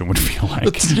communication would feel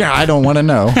like. Yeah, I don't want to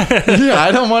know.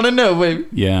 I don't want to know, baby.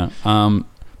 Yeah.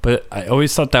 But I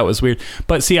always thought that was weird.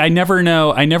 But see, I never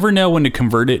know when to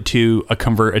convert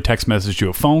a text message to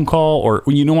a phone call, or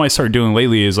what I started doing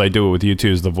lately is I do it with you too,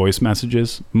 is the voice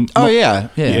messages. Oh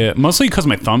yeah. Mostly because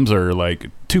my thumbs are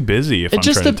like too busy. If I'm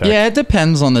trying to text. Yeah, it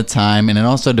depends on the time, and it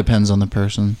also depends on the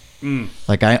person.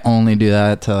 Like, I only do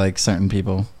that to like certain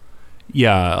people.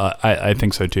 Yeah, I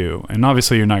think so too. And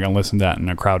obviously, you're not gonna listen to that in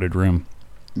a crowded room.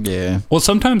 Yeah. Well,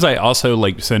 sometimes I also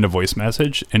like send a voice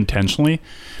message intentionally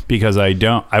because I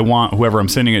want whoever I'm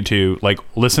sending it to, like,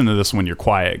 listen to this when you're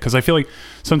quiet. Because I feel like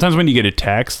sometimes when you get a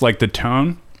text, like the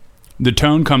tone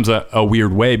comes a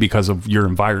weird way because of your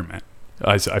environment.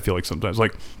 I feel like sometimes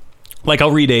like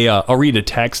I'll read a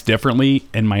text differently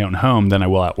in my own home than I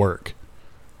will at work.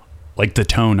 Like the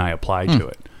tone I apply to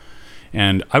it.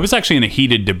 And I was actually in a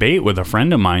heated debate with a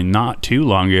friend of mine not too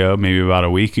long ago, maybe about a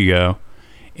week ago.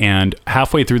 And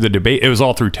halfway through the debate, it was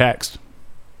all through text.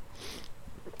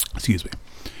 Excuse me.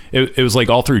 It was like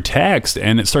all through text,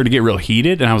 and it started to get real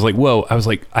heated. And I was like, whoa. I was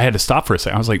like, I had to stop for a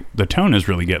second. I was like, the tone is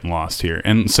really getting lost here.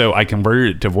 And so I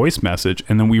converted it to voice message,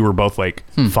 and then we were both like,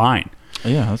 fine.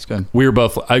 Yeah, that's good. We were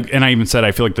both, and I even said,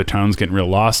 I feel like the tone's getting real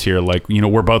lost here. Like,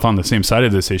 we're both on the same side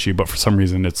of this issue, but for some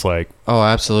reason it's like. Oh,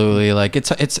 absolutely. Like,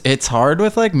 it's hard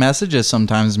with like messages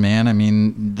sometimes, man. I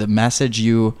mean, the message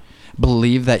you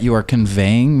believe that you are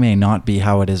conveying may not be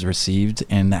how it is received,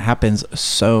 and that happens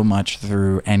so much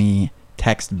through any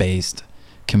text-based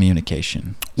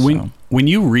communication. When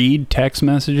you read text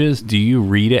messages, do you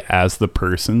read it as the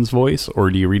person's voice, or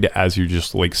do you read it as your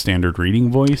just like standard reading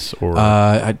voice, or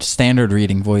standard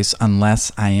reading voice?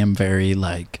 Unless I am very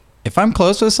like, if I'm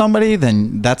close with somebody,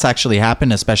 then that's actually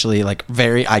happened, especially like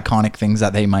very iconic things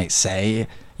that they might say.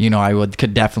 I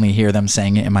could definitely hear them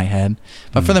saying it in my head.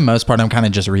 But for the most part, I'm kind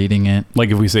of just reading it.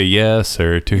 Like if we say yes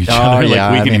or to each other,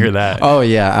 like we can hear that. Oh,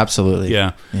 yeah, absolutely.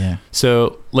 Yeah. Yeah.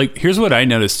 So, like, here's what I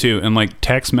noticed, too. In, like,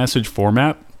 text message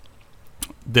format,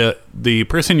 the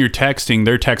person you're texting,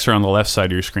 their texts are on the left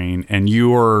side of your screen, and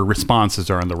your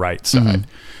responses are on the right side. Mm-hmm.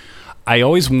 I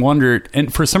always wondered,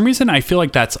 and for some reason, I feel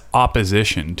like that's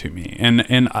opposition to me.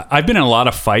 And I've been in a lot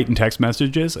of fight in text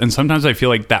messages, and sometimes I feel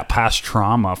like that past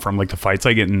trauma from like the fights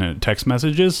I get in text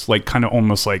messages, like kind of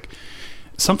almost like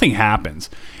something happens.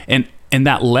 And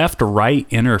that left-right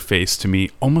interface to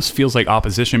me almost feels like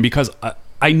opposition, because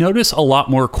I notice a lot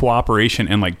more cooperation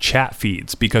in like chat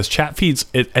feeds, because chat feeds,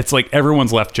 it's like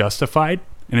everyone's left justified.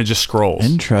 And it just scrolls.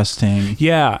 Interesting.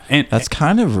 Yeah. And that's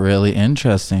kind of really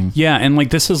interesting. Yeah. And like,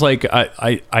 this is like,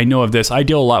 I know of this. I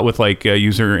deal a lot with like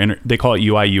they call it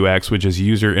UI UX, which is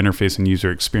user interface and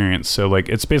user experience. So like,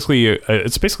 it's basically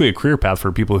a career path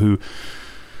for people who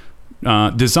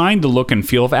design the look and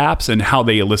feel of apps and how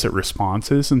they elicit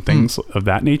responses and things of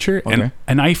that nature. Okay.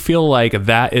 And I feel like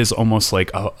that is almost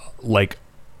like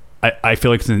I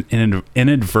feel like it's an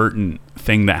inadvertent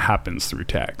thing that happens through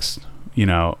text,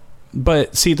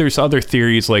 But see, there's other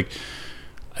theories like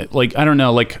I don't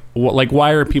know, like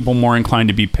why are people more inclined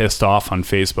to be pissed off on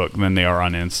Facebook than they are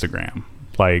on Instagram?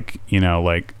 Like,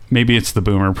 Maybe it's the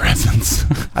boomer presence.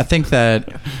 I think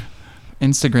that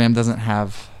Instagram doesn't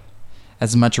have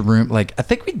as much room. Like, I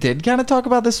think we did kind of talk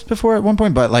about this before at one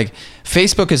point, but like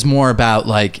Facebook is more about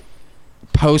like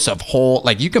posts of whole,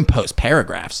 like you can post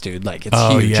paragraphs, dude. Like it's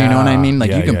huge. Yeah. You know what I mean?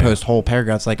 Like Yeah, you can yeah. post whole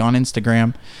paragraphs. Like on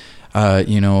Instagram,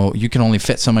 you know, you can only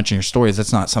fit so much in your stories.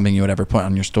 That's not something you would ever put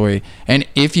on your story. And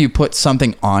if you put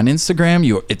something on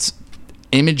Instagram, it's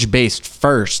image based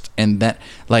first, and then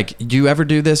like, do you ever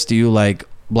do this? Do you like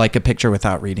a picture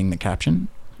without reading the caption?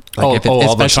 Like all the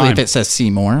especially time. if it says see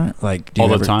more, like do you All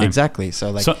the ever, time. exactly.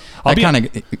 So like So, I kind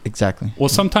of exactly. Well,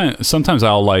 sometimes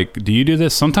I'll like, do you do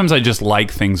this? Sometimes I just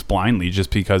like things blindly just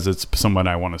because it's someone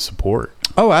I want to support.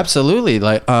 Oh, absolutely.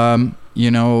 Like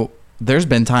you know, there's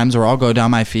been times where I'll go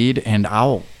down my feed and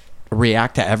I'll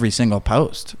react to every single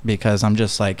post because I'm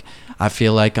just like, I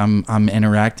feel like I'm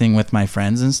interacting with my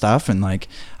friends and stuff, and like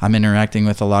I'm interacting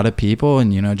with a lot of people,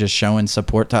 and you know, just showing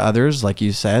support to others, like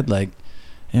you said. Like,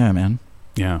 yeah, man.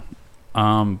 Yeah.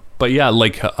 But yeah,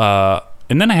 like,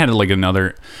 and then I had like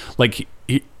another, like,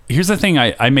 here's the thing.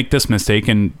 I make this mistake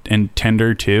in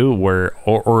Tinder too, where,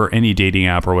 or any dating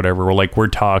app or whatever, where like we're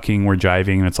talking, we're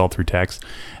jiving, and it's all through text.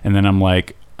 And then I'm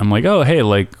like, oh, hey,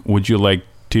 like, would you like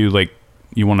to, like,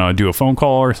 you want to do a phone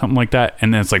call or something like that?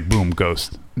 And then it's like, boom,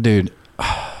 ghost. Dude,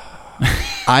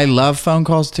 I love phone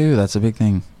calls too. That's a big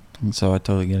thing. So I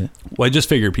totally get it. Well, I just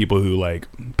figure people who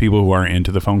aren't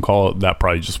into the phone call, that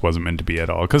probably just wasn't meant to be at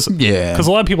all. Because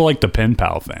a lot of people like the pen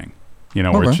pal thing, you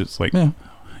know, where it's just like, you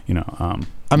know.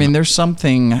 I mean, there's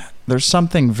something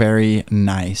very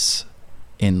nice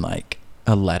in like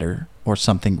a letter or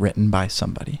something written by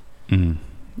somebody. Mm.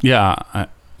 Yeah,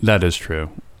 that is true.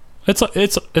 It's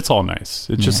all nice.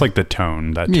 It's just like the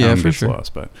tone. That tone gets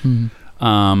lost. But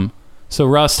so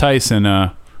Ross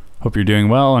Tyson. Hope you're doing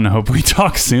well, and I hope we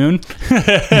talk soon.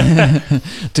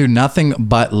 Dude, nothing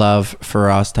but love for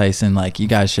Ross Tyson. Like, you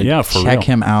guys should check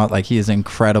him out. Like, he is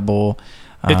incredible.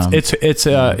 It's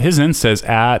his Insta is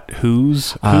at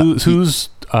who's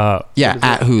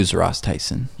at who's Ross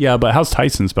Tyson. Yeah, but how's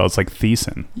Tyson spelled? It's like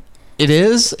Thiessen. It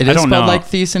is. It is spelled like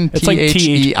Thiessen, it's like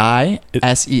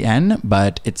Theisen,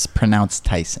 but it's pronounced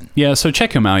Tyson. Yeah, so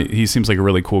check him out. He seems like a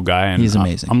really cool guy, and he's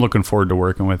amazing. I'm looking forward to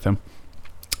working with him.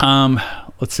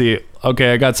 Let's see.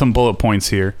 Okay, I got some bullet points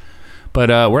here, but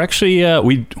we're actually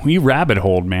we rabbit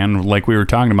holed, man. Like we were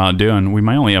talking about doing. We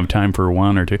might only have time for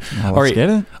one or two. Well, let's get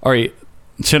it. All right.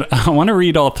 I want to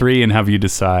read all three and have you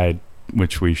decide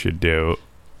which we should do.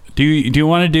 Do you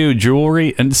want to do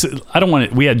jewelry? And I don't want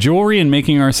it. We had jewelry and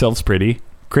making ourselves pretty,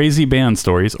 crazy band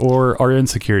stories, or our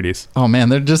insecurities. Oh man,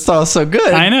 they're just all so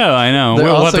good. I know.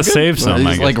 We'll have to save some.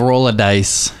 It's like roll a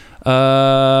dice.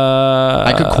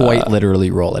 I could quite literally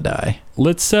roll a die.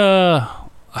 Let's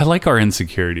I like our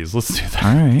insecurities. Let's do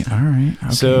that. All right.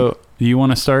 Okay. So you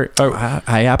want to start?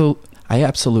 I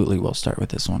absolutely will start with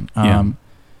this one. Yeah.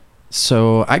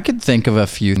 So I could think of a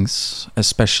few things,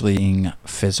 especially being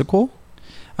physical,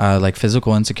 like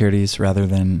physical insecurities rather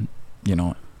than, you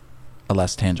know, a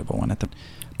less tangible one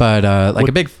but like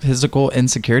a big physical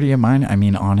insecurity of mine. I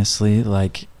mean, honestly,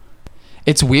 like,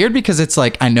 it's weird because it's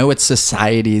like, I know it's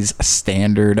society's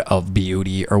standard of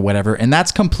beauty or whatever, and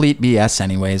that's complete BS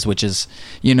anyways, which is,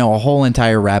 you know, a whole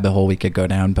entire rabbit hole we could go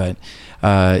down. But,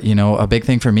 you know, a big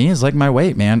thing for me is like my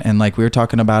weight, man. And like we were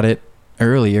talking about it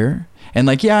earlier, and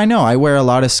like, yeah, I know I wear a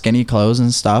lot of skinny clothes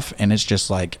and stuff, and it's just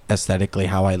like aesthetically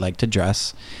how I like to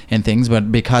dress and things.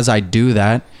 But because I do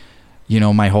that, you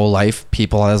know, my whole life,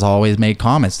 people has always made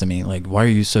comments to me like, "Why are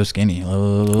you so skinny?"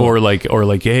 Or like,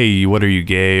 "Hey, what are you,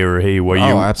 gay?" Or "Hey,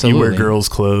 why you wear girls'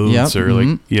 clothes?" Yep. Or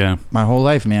like, yeah, my whole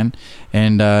life, man.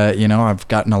 And you know, I've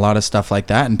gotten a lot of stuff like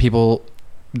that, and people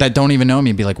that don't even know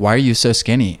me be like, "Why are you so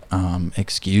skinny?"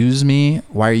 Excuse me,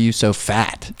 why are you so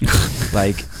fat?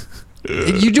 Like,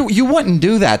 you wouldn't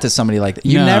do that to somebody like that.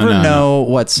 You never know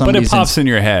what somebody's. But it pops in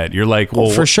your head. You're like, well,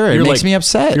 for sure, it makes me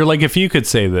upset. You're like, if you could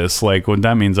say this, like, well,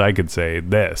 that means I could say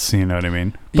this. You know what I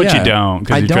mean? But you don't,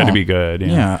 because you try to be good.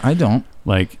 Yeah, I don't.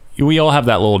 Like, we all have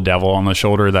that little devil on the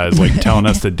shoulder that is like telling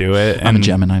us to do it. And, I'm a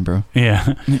Gemini, bro.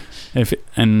 Yeah.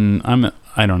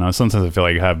 I don't know. Sometimes I feel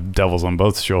like I have devils on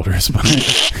both shoulders, but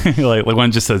like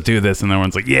one just says do this, and the other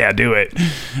one's like, yeah, do it.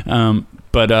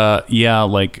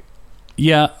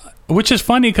 Which is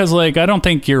funny because, like, I don't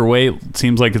think your weight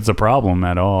seems like it's a problem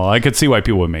at all. I could see why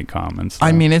people would make comments, though.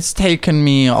 I mean, it's taken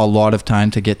me a lot of time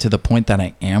to get to the point that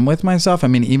I am with myself. I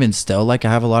mean, even still, like,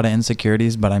 I have a lot of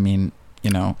insecurities, but I mean, you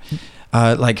know,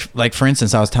 like for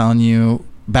instance, I was telling you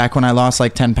back when I lost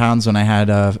like 10 pounds when I had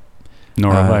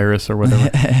norovirus or whatever.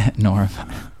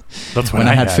 That's when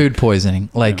I had food poisoning.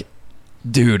 Like,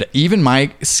 dude, even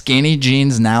my skinny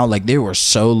jeans now, like, they were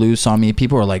so loose on me.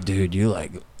 People were like, dude, you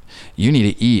like you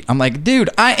need to eat. I'm like, dude,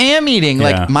 I am eating. Yeah.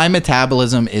 Like my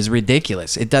metabolism is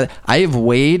ridiculous. It does. I have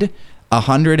weighed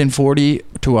 140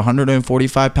 to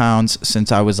 145 pounds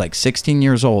since I was like 16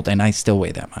 years old, and I still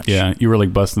weigh that much. Yeah, you were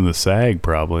like busting the sag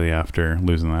probably after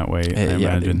losing that weight. I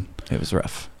imagine. Dude, it was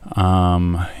rough.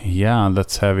 Yeah,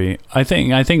 that's heavy. I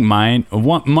think mine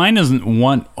isn't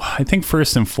one. I think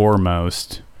first and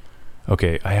foremost.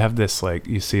 Okay, I have this, like,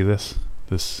 you see this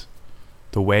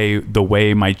the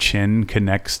way my chin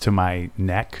connects to my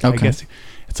neck. Okay. I guess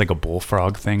it's like a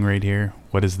bullfrog thing right here.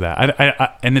 What is that?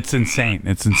 I and it's insane.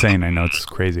 It's insane. I know, it's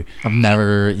crazy. I've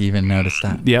never even noticed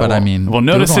that. Yeah, but well, I mean,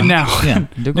 notice it now. Yeah,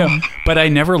 no, but I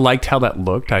never liked how that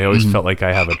looked. I always felt like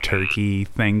I have a turkey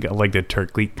thing, like the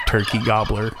turkey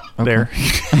gobbler there.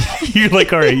 You're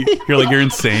like, all right. You're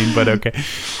insane, but okay.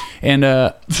 And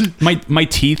my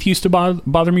teeth used to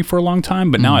bother me for a long time,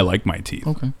 but now I like my teeth.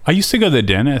 Okay. I used to go to the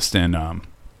dentist, and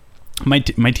my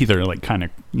teeth are like kind of,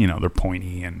 they're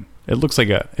pointy, and it looks like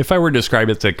if I were to describe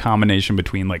it, it's a combination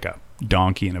between like a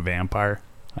donkey and a vampire.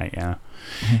 And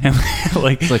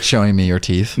like, it's like showing me your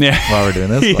teeth. Yeah. While we're doing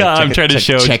this. Yeah, like, I'm trying to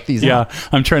show. Check these. Yeah, out.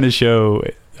 I'm trying to show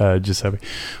Giuseppe,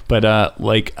 but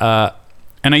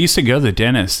and I used to go to the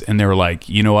dentist, and they were like,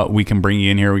 you know what, we can bring you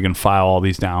in here, we can file all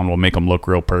these down, we'll make them look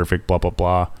real perfect, blah blah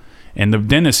blah. And the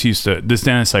dentist this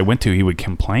dentist I went to, he would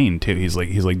complain too. He's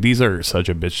like, these are such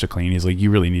a bitch to clean. He's like, you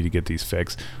really need to get these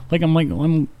fixed. Like, and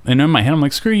in my head, I'm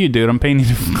like, screw you, dude. I'm paying you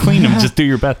to clean them. Just do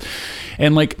your best.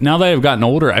 And like, now that I've gotten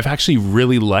older, I've actually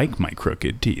really liked my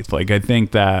crooked teeth. Like, I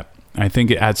think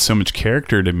it adds so much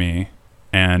character to me.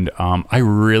 And I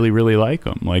really, really like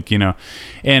them. Like,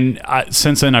 and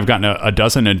since then I've gotten a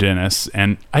dozen of dentists,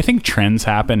 and I think trends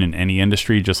happen in any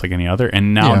industry just like any other.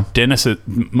 And now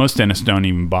most dentists don't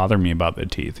even bother me about the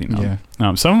teeth. Yeah.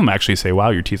 Some of them actually say, "Wow,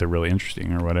 your teeth are really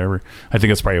interesting," or whatever. I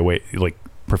think it's probably a way, like,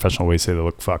 professional way to say they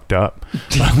look fucked up.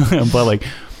 But like,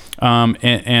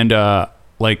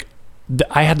 like,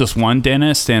 I had this one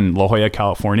dentist in La Jolla,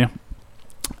 California.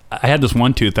 I had this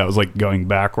one tooth that was like going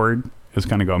backward. It was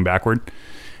kind of going backward.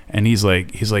 And he's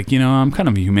like, I'm kind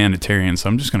of a humanitarian, so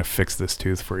I'm just going to fix this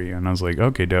tooth for you. And I was like,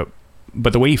 okay, dope.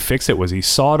 But the way he fixed it was he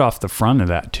sawed off the front of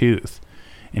that tooth,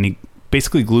 and he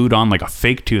basically glued on like a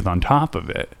fake tooth on top of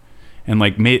it. And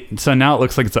like so now it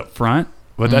looks like it's up front,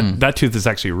 but that tooth is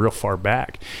actually real far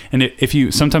back. And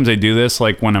sometimes I do this,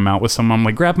 like when I'm out with someone, I'm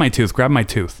like, grab my tooth.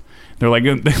 They're like,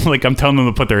 I'm telling them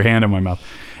to put their hand in my mouth.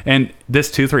 And this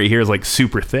tooth right here is like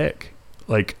super thick.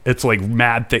 Like, it's like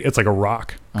mad thick. It's like a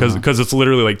rock because it's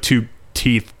literally like two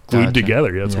teeth glued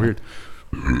together. Yeah, it's weird.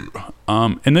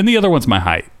 And then the other one's my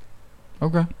height.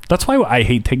 Okay. That's why I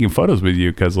hate taking photos with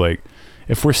you, because like,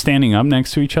 if we're standing up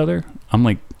next to each other,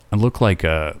 I just look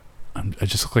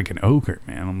like an ogre,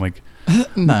 man. I'm like,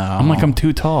 no. I'm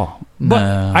too tall. No. But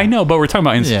I know, but we're talking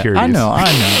about insecurities. Yeah,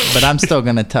 I know. But I'm still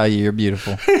going to tell you you're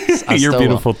beautiful. You're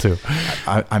beautiful too.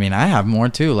 I mean, I have more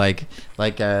too. Like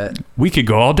we could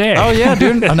go all day. Oh yeah,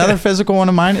 dude. Another physical one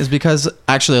of mine is because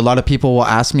actually a lot of people will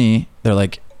ask me, they're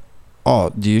like, oh,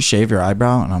 do you shave your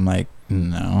eyebrow? And I'm like,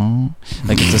 no.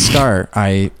 Like, it's a scar.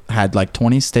 I had like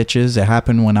 20 stitches. It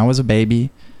happened when I was a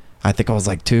baby. I think I was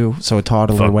like 2, so a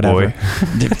toddler or whatever.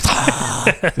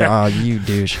 Oh, you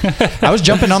douche. I was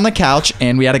jumping on the couch,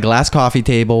 and we had a glass coffee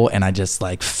table, and I just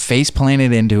like face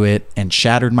planted into it and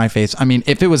shattered my face. I mean,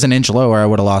 if it was an inch lower, I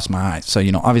would have lost my eyes. So,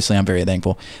 obviously I'm very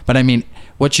thankful. But I mean,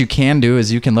 what you can do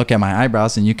is you can look at my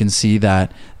eyebrows and you can see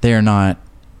that they're not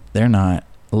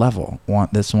level.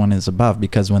 This one is above,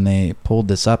 because when they pulled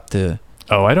this up to...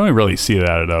 Oh, I don't really see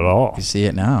that at all. You see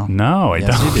it now. No, I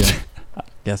don't. You do.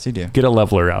 Yes, you do. Get a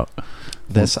leveler out.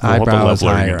 This eyebrow is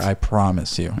higher, I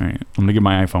promise you. All right. I'm going to get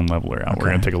my iPhone leveler out. Okay. We're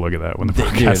going to take a look at that when the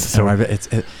podcast is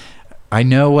over. I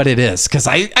know what it is, because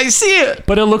I see it.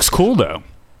 But it looks cool, though.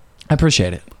 I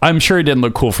appreciate it. I'm sure it didn't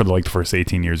look cool for the first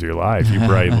 18 years of your life. You're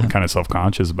probably kind of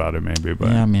self-conscious about it, maybe. But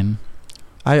yeah, I mean,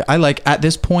 I like, at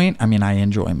this point, I mean, I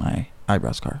enjoy my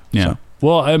eyebrow scar. Yeah. So.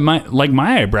 Well,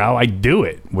 my eyebrow, I do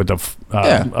it with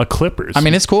a clippers. I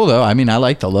mean, it's cool though. I mean, I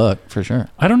like the look for sure.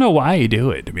 I don't know why I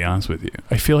do it, to be honest with you.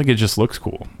 I feel like it just looks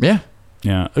cool. Yeah.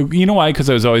 Yeah. You know why? Because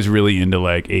I was always really into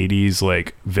like 80s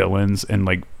like villains and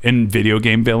like in video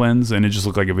game villains, and it just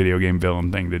looked like a video game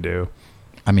villain thing to do.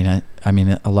 I mean,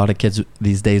 a lot of kids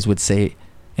these days would say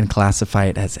and classify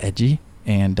it as edgy,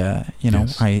 and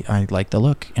yes. I like the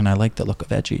look, and I like the look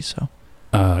of edgy. So.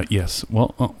 Yes.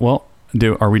 Well.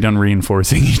 Are we done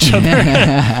reinforcing each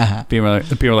other? People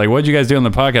are like, what'd you guys do on the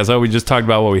podcast? Oh, we just talked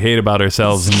about what we hate about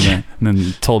ourselves, and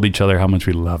then told each other how much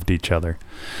we loved each other.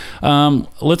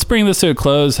 Let's bring this to a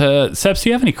close. Seps, do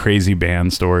you have any crazy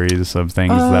band stories of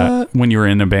things that when you were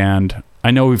in a band?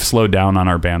 I know we've slowed down on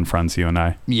our band fronts, you and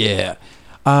I. Yeah.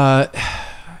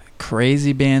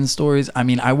 Crazy band stories. I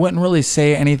mean, I wouldn't really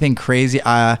say anything crazy.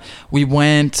 We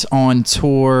went on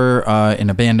tour in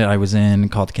a band that I was in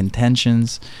called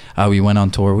Contentions. We went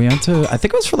on tour. We went to, I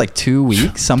think it was for like 2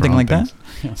 weeks, something like that.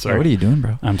 Yeah, sorry. What are you doing,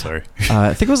 bro? I'm sorry.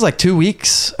 I think it was like 2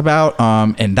 weeks about,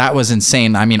 and that was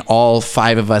insane. I mean, all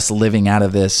 5 of us living out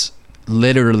of this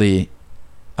literally,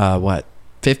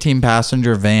 15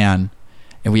 passenger van,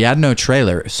 and we had no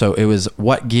trailer. So it was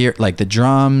what gear, like the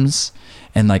drums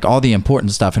and like all the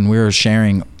important stuff. And we were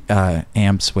sharing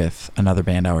amps with another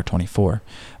band, Hour 24.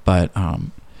 But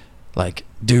like,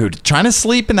 dude, trying to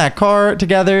sleep in that car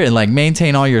together and like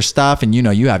maintain all your stuff, and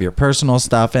you have your personal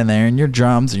stuff in there and your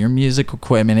drums and your music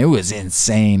equipment. It was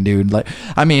insane, dude. Like,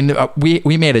 I mean,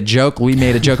 we made a joke. We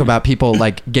made a joke about people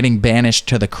like getting banished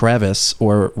to the crevice,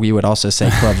 or we would also say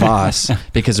crevasse,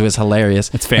 because it was hilarious.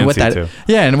 It's fancy too.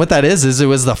 Yeah, and what that is it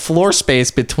was the floor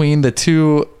space between the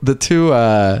two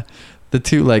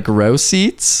like row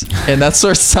seats, and that's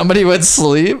where somebody would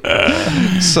sleep.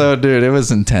 So dude, it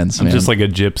was intense, man. Just like a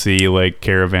gypsy, like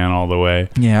caravan all the way.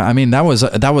 Yeah, I mean that was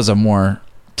a more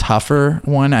tougher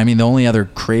one. I mean, the only other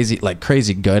crazy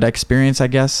good experience, I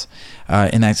guess,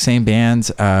 in that same band,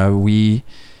 we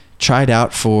tried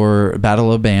out for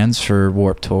Battle of Bands for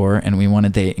Warped Tour, and we won a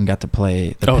date and got to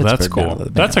play the Pittsburgh that's cool. Battle of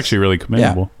the Bands. That's actually really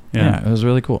commendable. Yeah, it was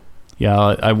really cool.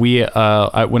 Yeah,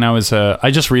 when I was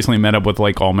I just recently met up with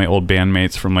like all my old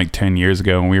bandmates from like 10 years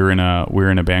ago, and we were in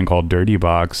a band called Dirty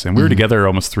Box, and we were together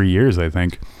almost 3 years, I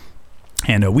think.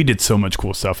 And we did so much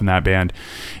cool stuff in that band.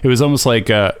 It was almost like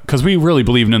because we really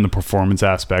believed in the performance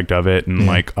aspect of it, and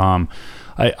like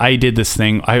I did this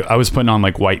thing. I was putting on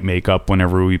like white makeup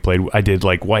whenever we played. I did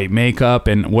like white makeup,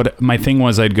 and what my thing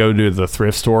was, I'd go to the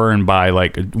thrift store and buy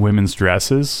like women's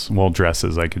dresses. Well,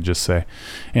 dresses, I could just say,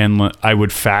 and I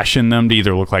would fashion them to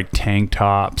either look like tank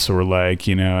tops or like,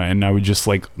 and I would just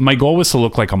like, my goal was to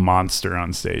look like a monster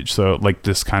on stage. So like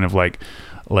this kind of like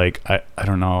I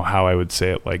don't know how I would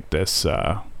say it, like this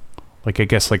like I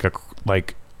guess like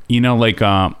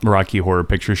Rocky Horror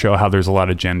Picture Show, how there's a lot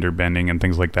of gender bending and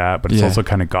things like that, but it's also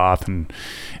kind of goth and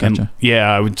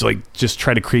I would like just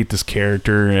try to create this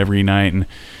character every night, and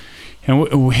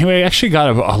we actually got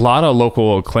a lot of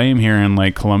local acclaim here in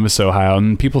like Columbus, Ohio,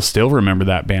 and people still remember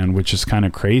that band, which is kind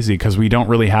of crazy because we don't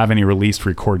really have any released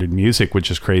recorded music,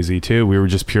 which is crazy too. We were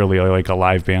just purely like a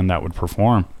live band that would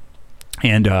perform,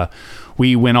 and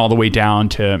we went all the way down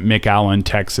to McAllen,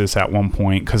 Texas at one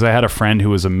point because I had a friend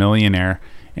who was a millionaire.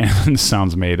 And this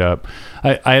sounds made up.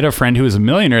 I had a friend who was a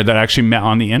millionaire that I actually met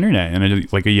on the internet in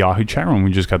like a Yahoo chat room.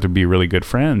 We just got to be really good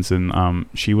friends, and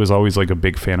she was always like a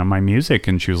big fan of my music,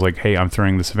 and she was like, "Hey, I'm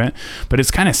throwing this event." But it's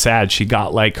kind of sad. She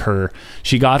got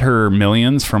her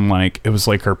millions from like, it was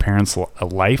like her parents'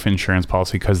 life insurance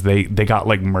policy, because they got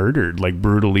like murdered, like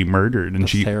brutally murdered, and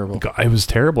it was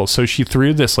terrible. So she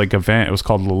threw this like event. It was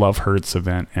called the Love Hurts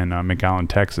event in McAllen,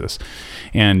 Texas,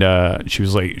 and she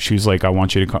was like, "I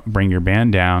want you to bring your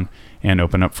band down and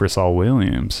open up for Saul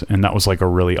Williams." And that was like a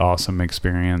really awesome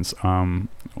experience.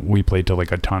 We played to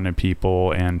like a ton of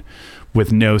people, and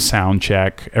with no sound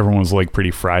check, everyone was like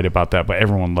pretty fried about that, but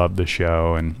everyone loved the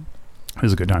show, and it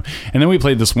was a good time. And then we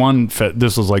played this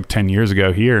this was like 10 years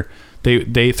ago here.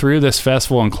 They threw this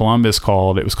festival in Columbus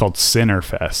called Sinner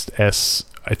Fest. I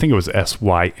think it was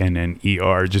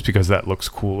SYNNER, just because that looks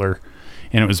cooler.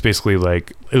 And it was basically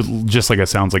like, just like it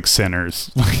sounds, like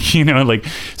sinners, like,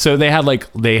 so they had like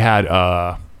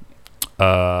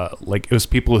it was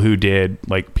people who did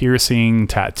like piercing,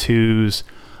 tattoos,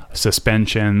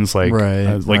 suspensions, like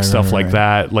stuff like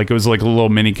that. Like it was like a little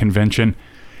mini convention.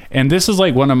 And this is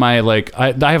like one of my, like,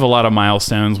 I have a lot of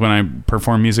milestones when I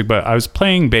perform music, but I was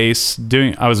playing bass,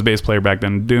 I was a bass player back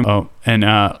then,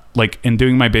 in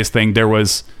doing my bass thing,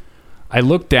 I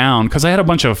looked down because I had a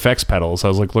bunch of effects pedals. I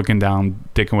was like looking down,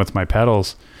 dicking with my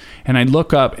pedals, and I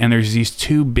look up, and there's these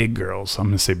 2 big girls. I'm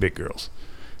going to say big girls.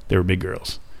 They were big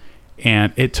girls.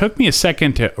 And it took me a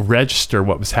second to register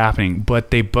what was happening,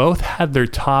 but they both had their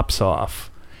tops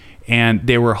off, and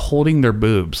they were holding their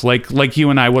boobs like you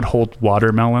and I would hold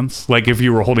watermelons, like if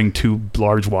you were holding 2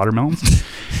 large watermelons.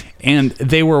 And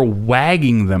they were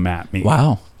wagging them at me.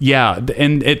 Wow. Yeah,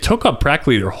 and it took up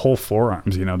practically their whole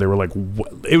forearms. They were like,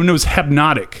 it was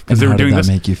hypnotic because they were doing this.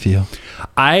 How did that make you feel?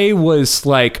 I was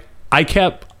like,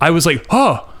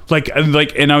 oh,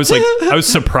 and I was like, I was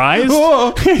surprised.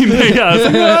 I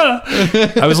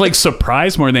was like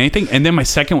surprised more than anything. And then my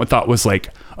second thought was like,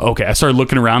 okay, I started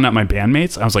looking around at my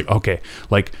bandmates. I was like, okay,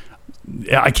 like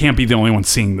I can't be the only one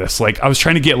seeing this. Like, I was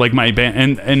trying to get like my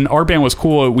band, and our band was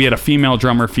cool. We had a female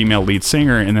drummer, female lead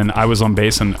singer, and then I was on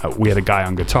bass, and we had a guy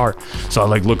on guitar. So I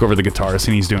like look over the guitarist,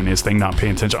 and he's doing his thing, not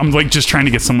paying attention. I'm like just trying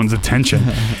to get someone's attention,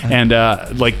 and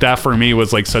like that for me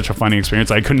was like such a funny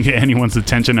experience. I couldn't get anyone's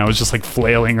attention. I was just like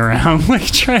flailing around, like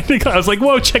trying to. I was like,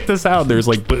 whoa, check this out. There's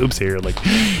like boobs here, like,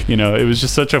 you know. It was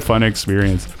just such a fun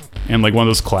experience, and like one of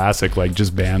those classic like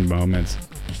just band moments.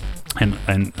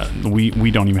 And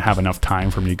we don't even have enough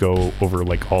time for me to go over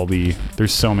like all the.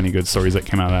 There's so many good stories that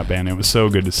came out of that band. It was so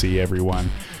good to see everyone,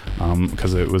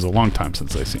 because it was a long time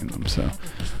since I seen them. So,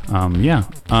 yeah.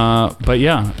 But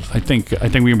yeah, I think we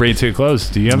can bring it to a close.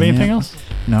 Do you have anything else?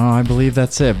 No, I believe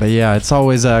that's it. But yeah, it's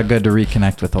always good to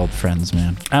reconnect with old friends,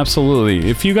 man. Absolutely.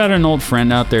 If you got an old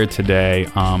friend out there today,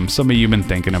 somebody you've been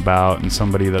thinking about, and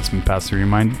somebody that's been passed through your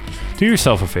mind, do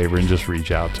yourself a favor and just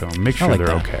reach out to them. Make sure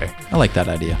they're okay. I like that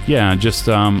idea. Yeah, just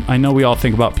I know we all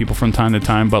think about people from time to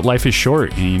time, but life is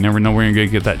short, and you never know when you're going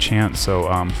to get that chance.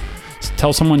 So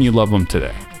tell someone you love them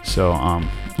today. So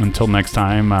until next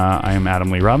time, I am Adam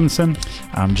Lee Robinson.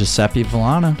 I'm Giuseppe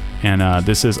Villana. And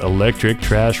this is Electric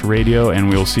Trash Radio, and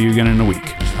we'll see you again in a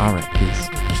week. All right,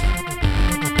 peace.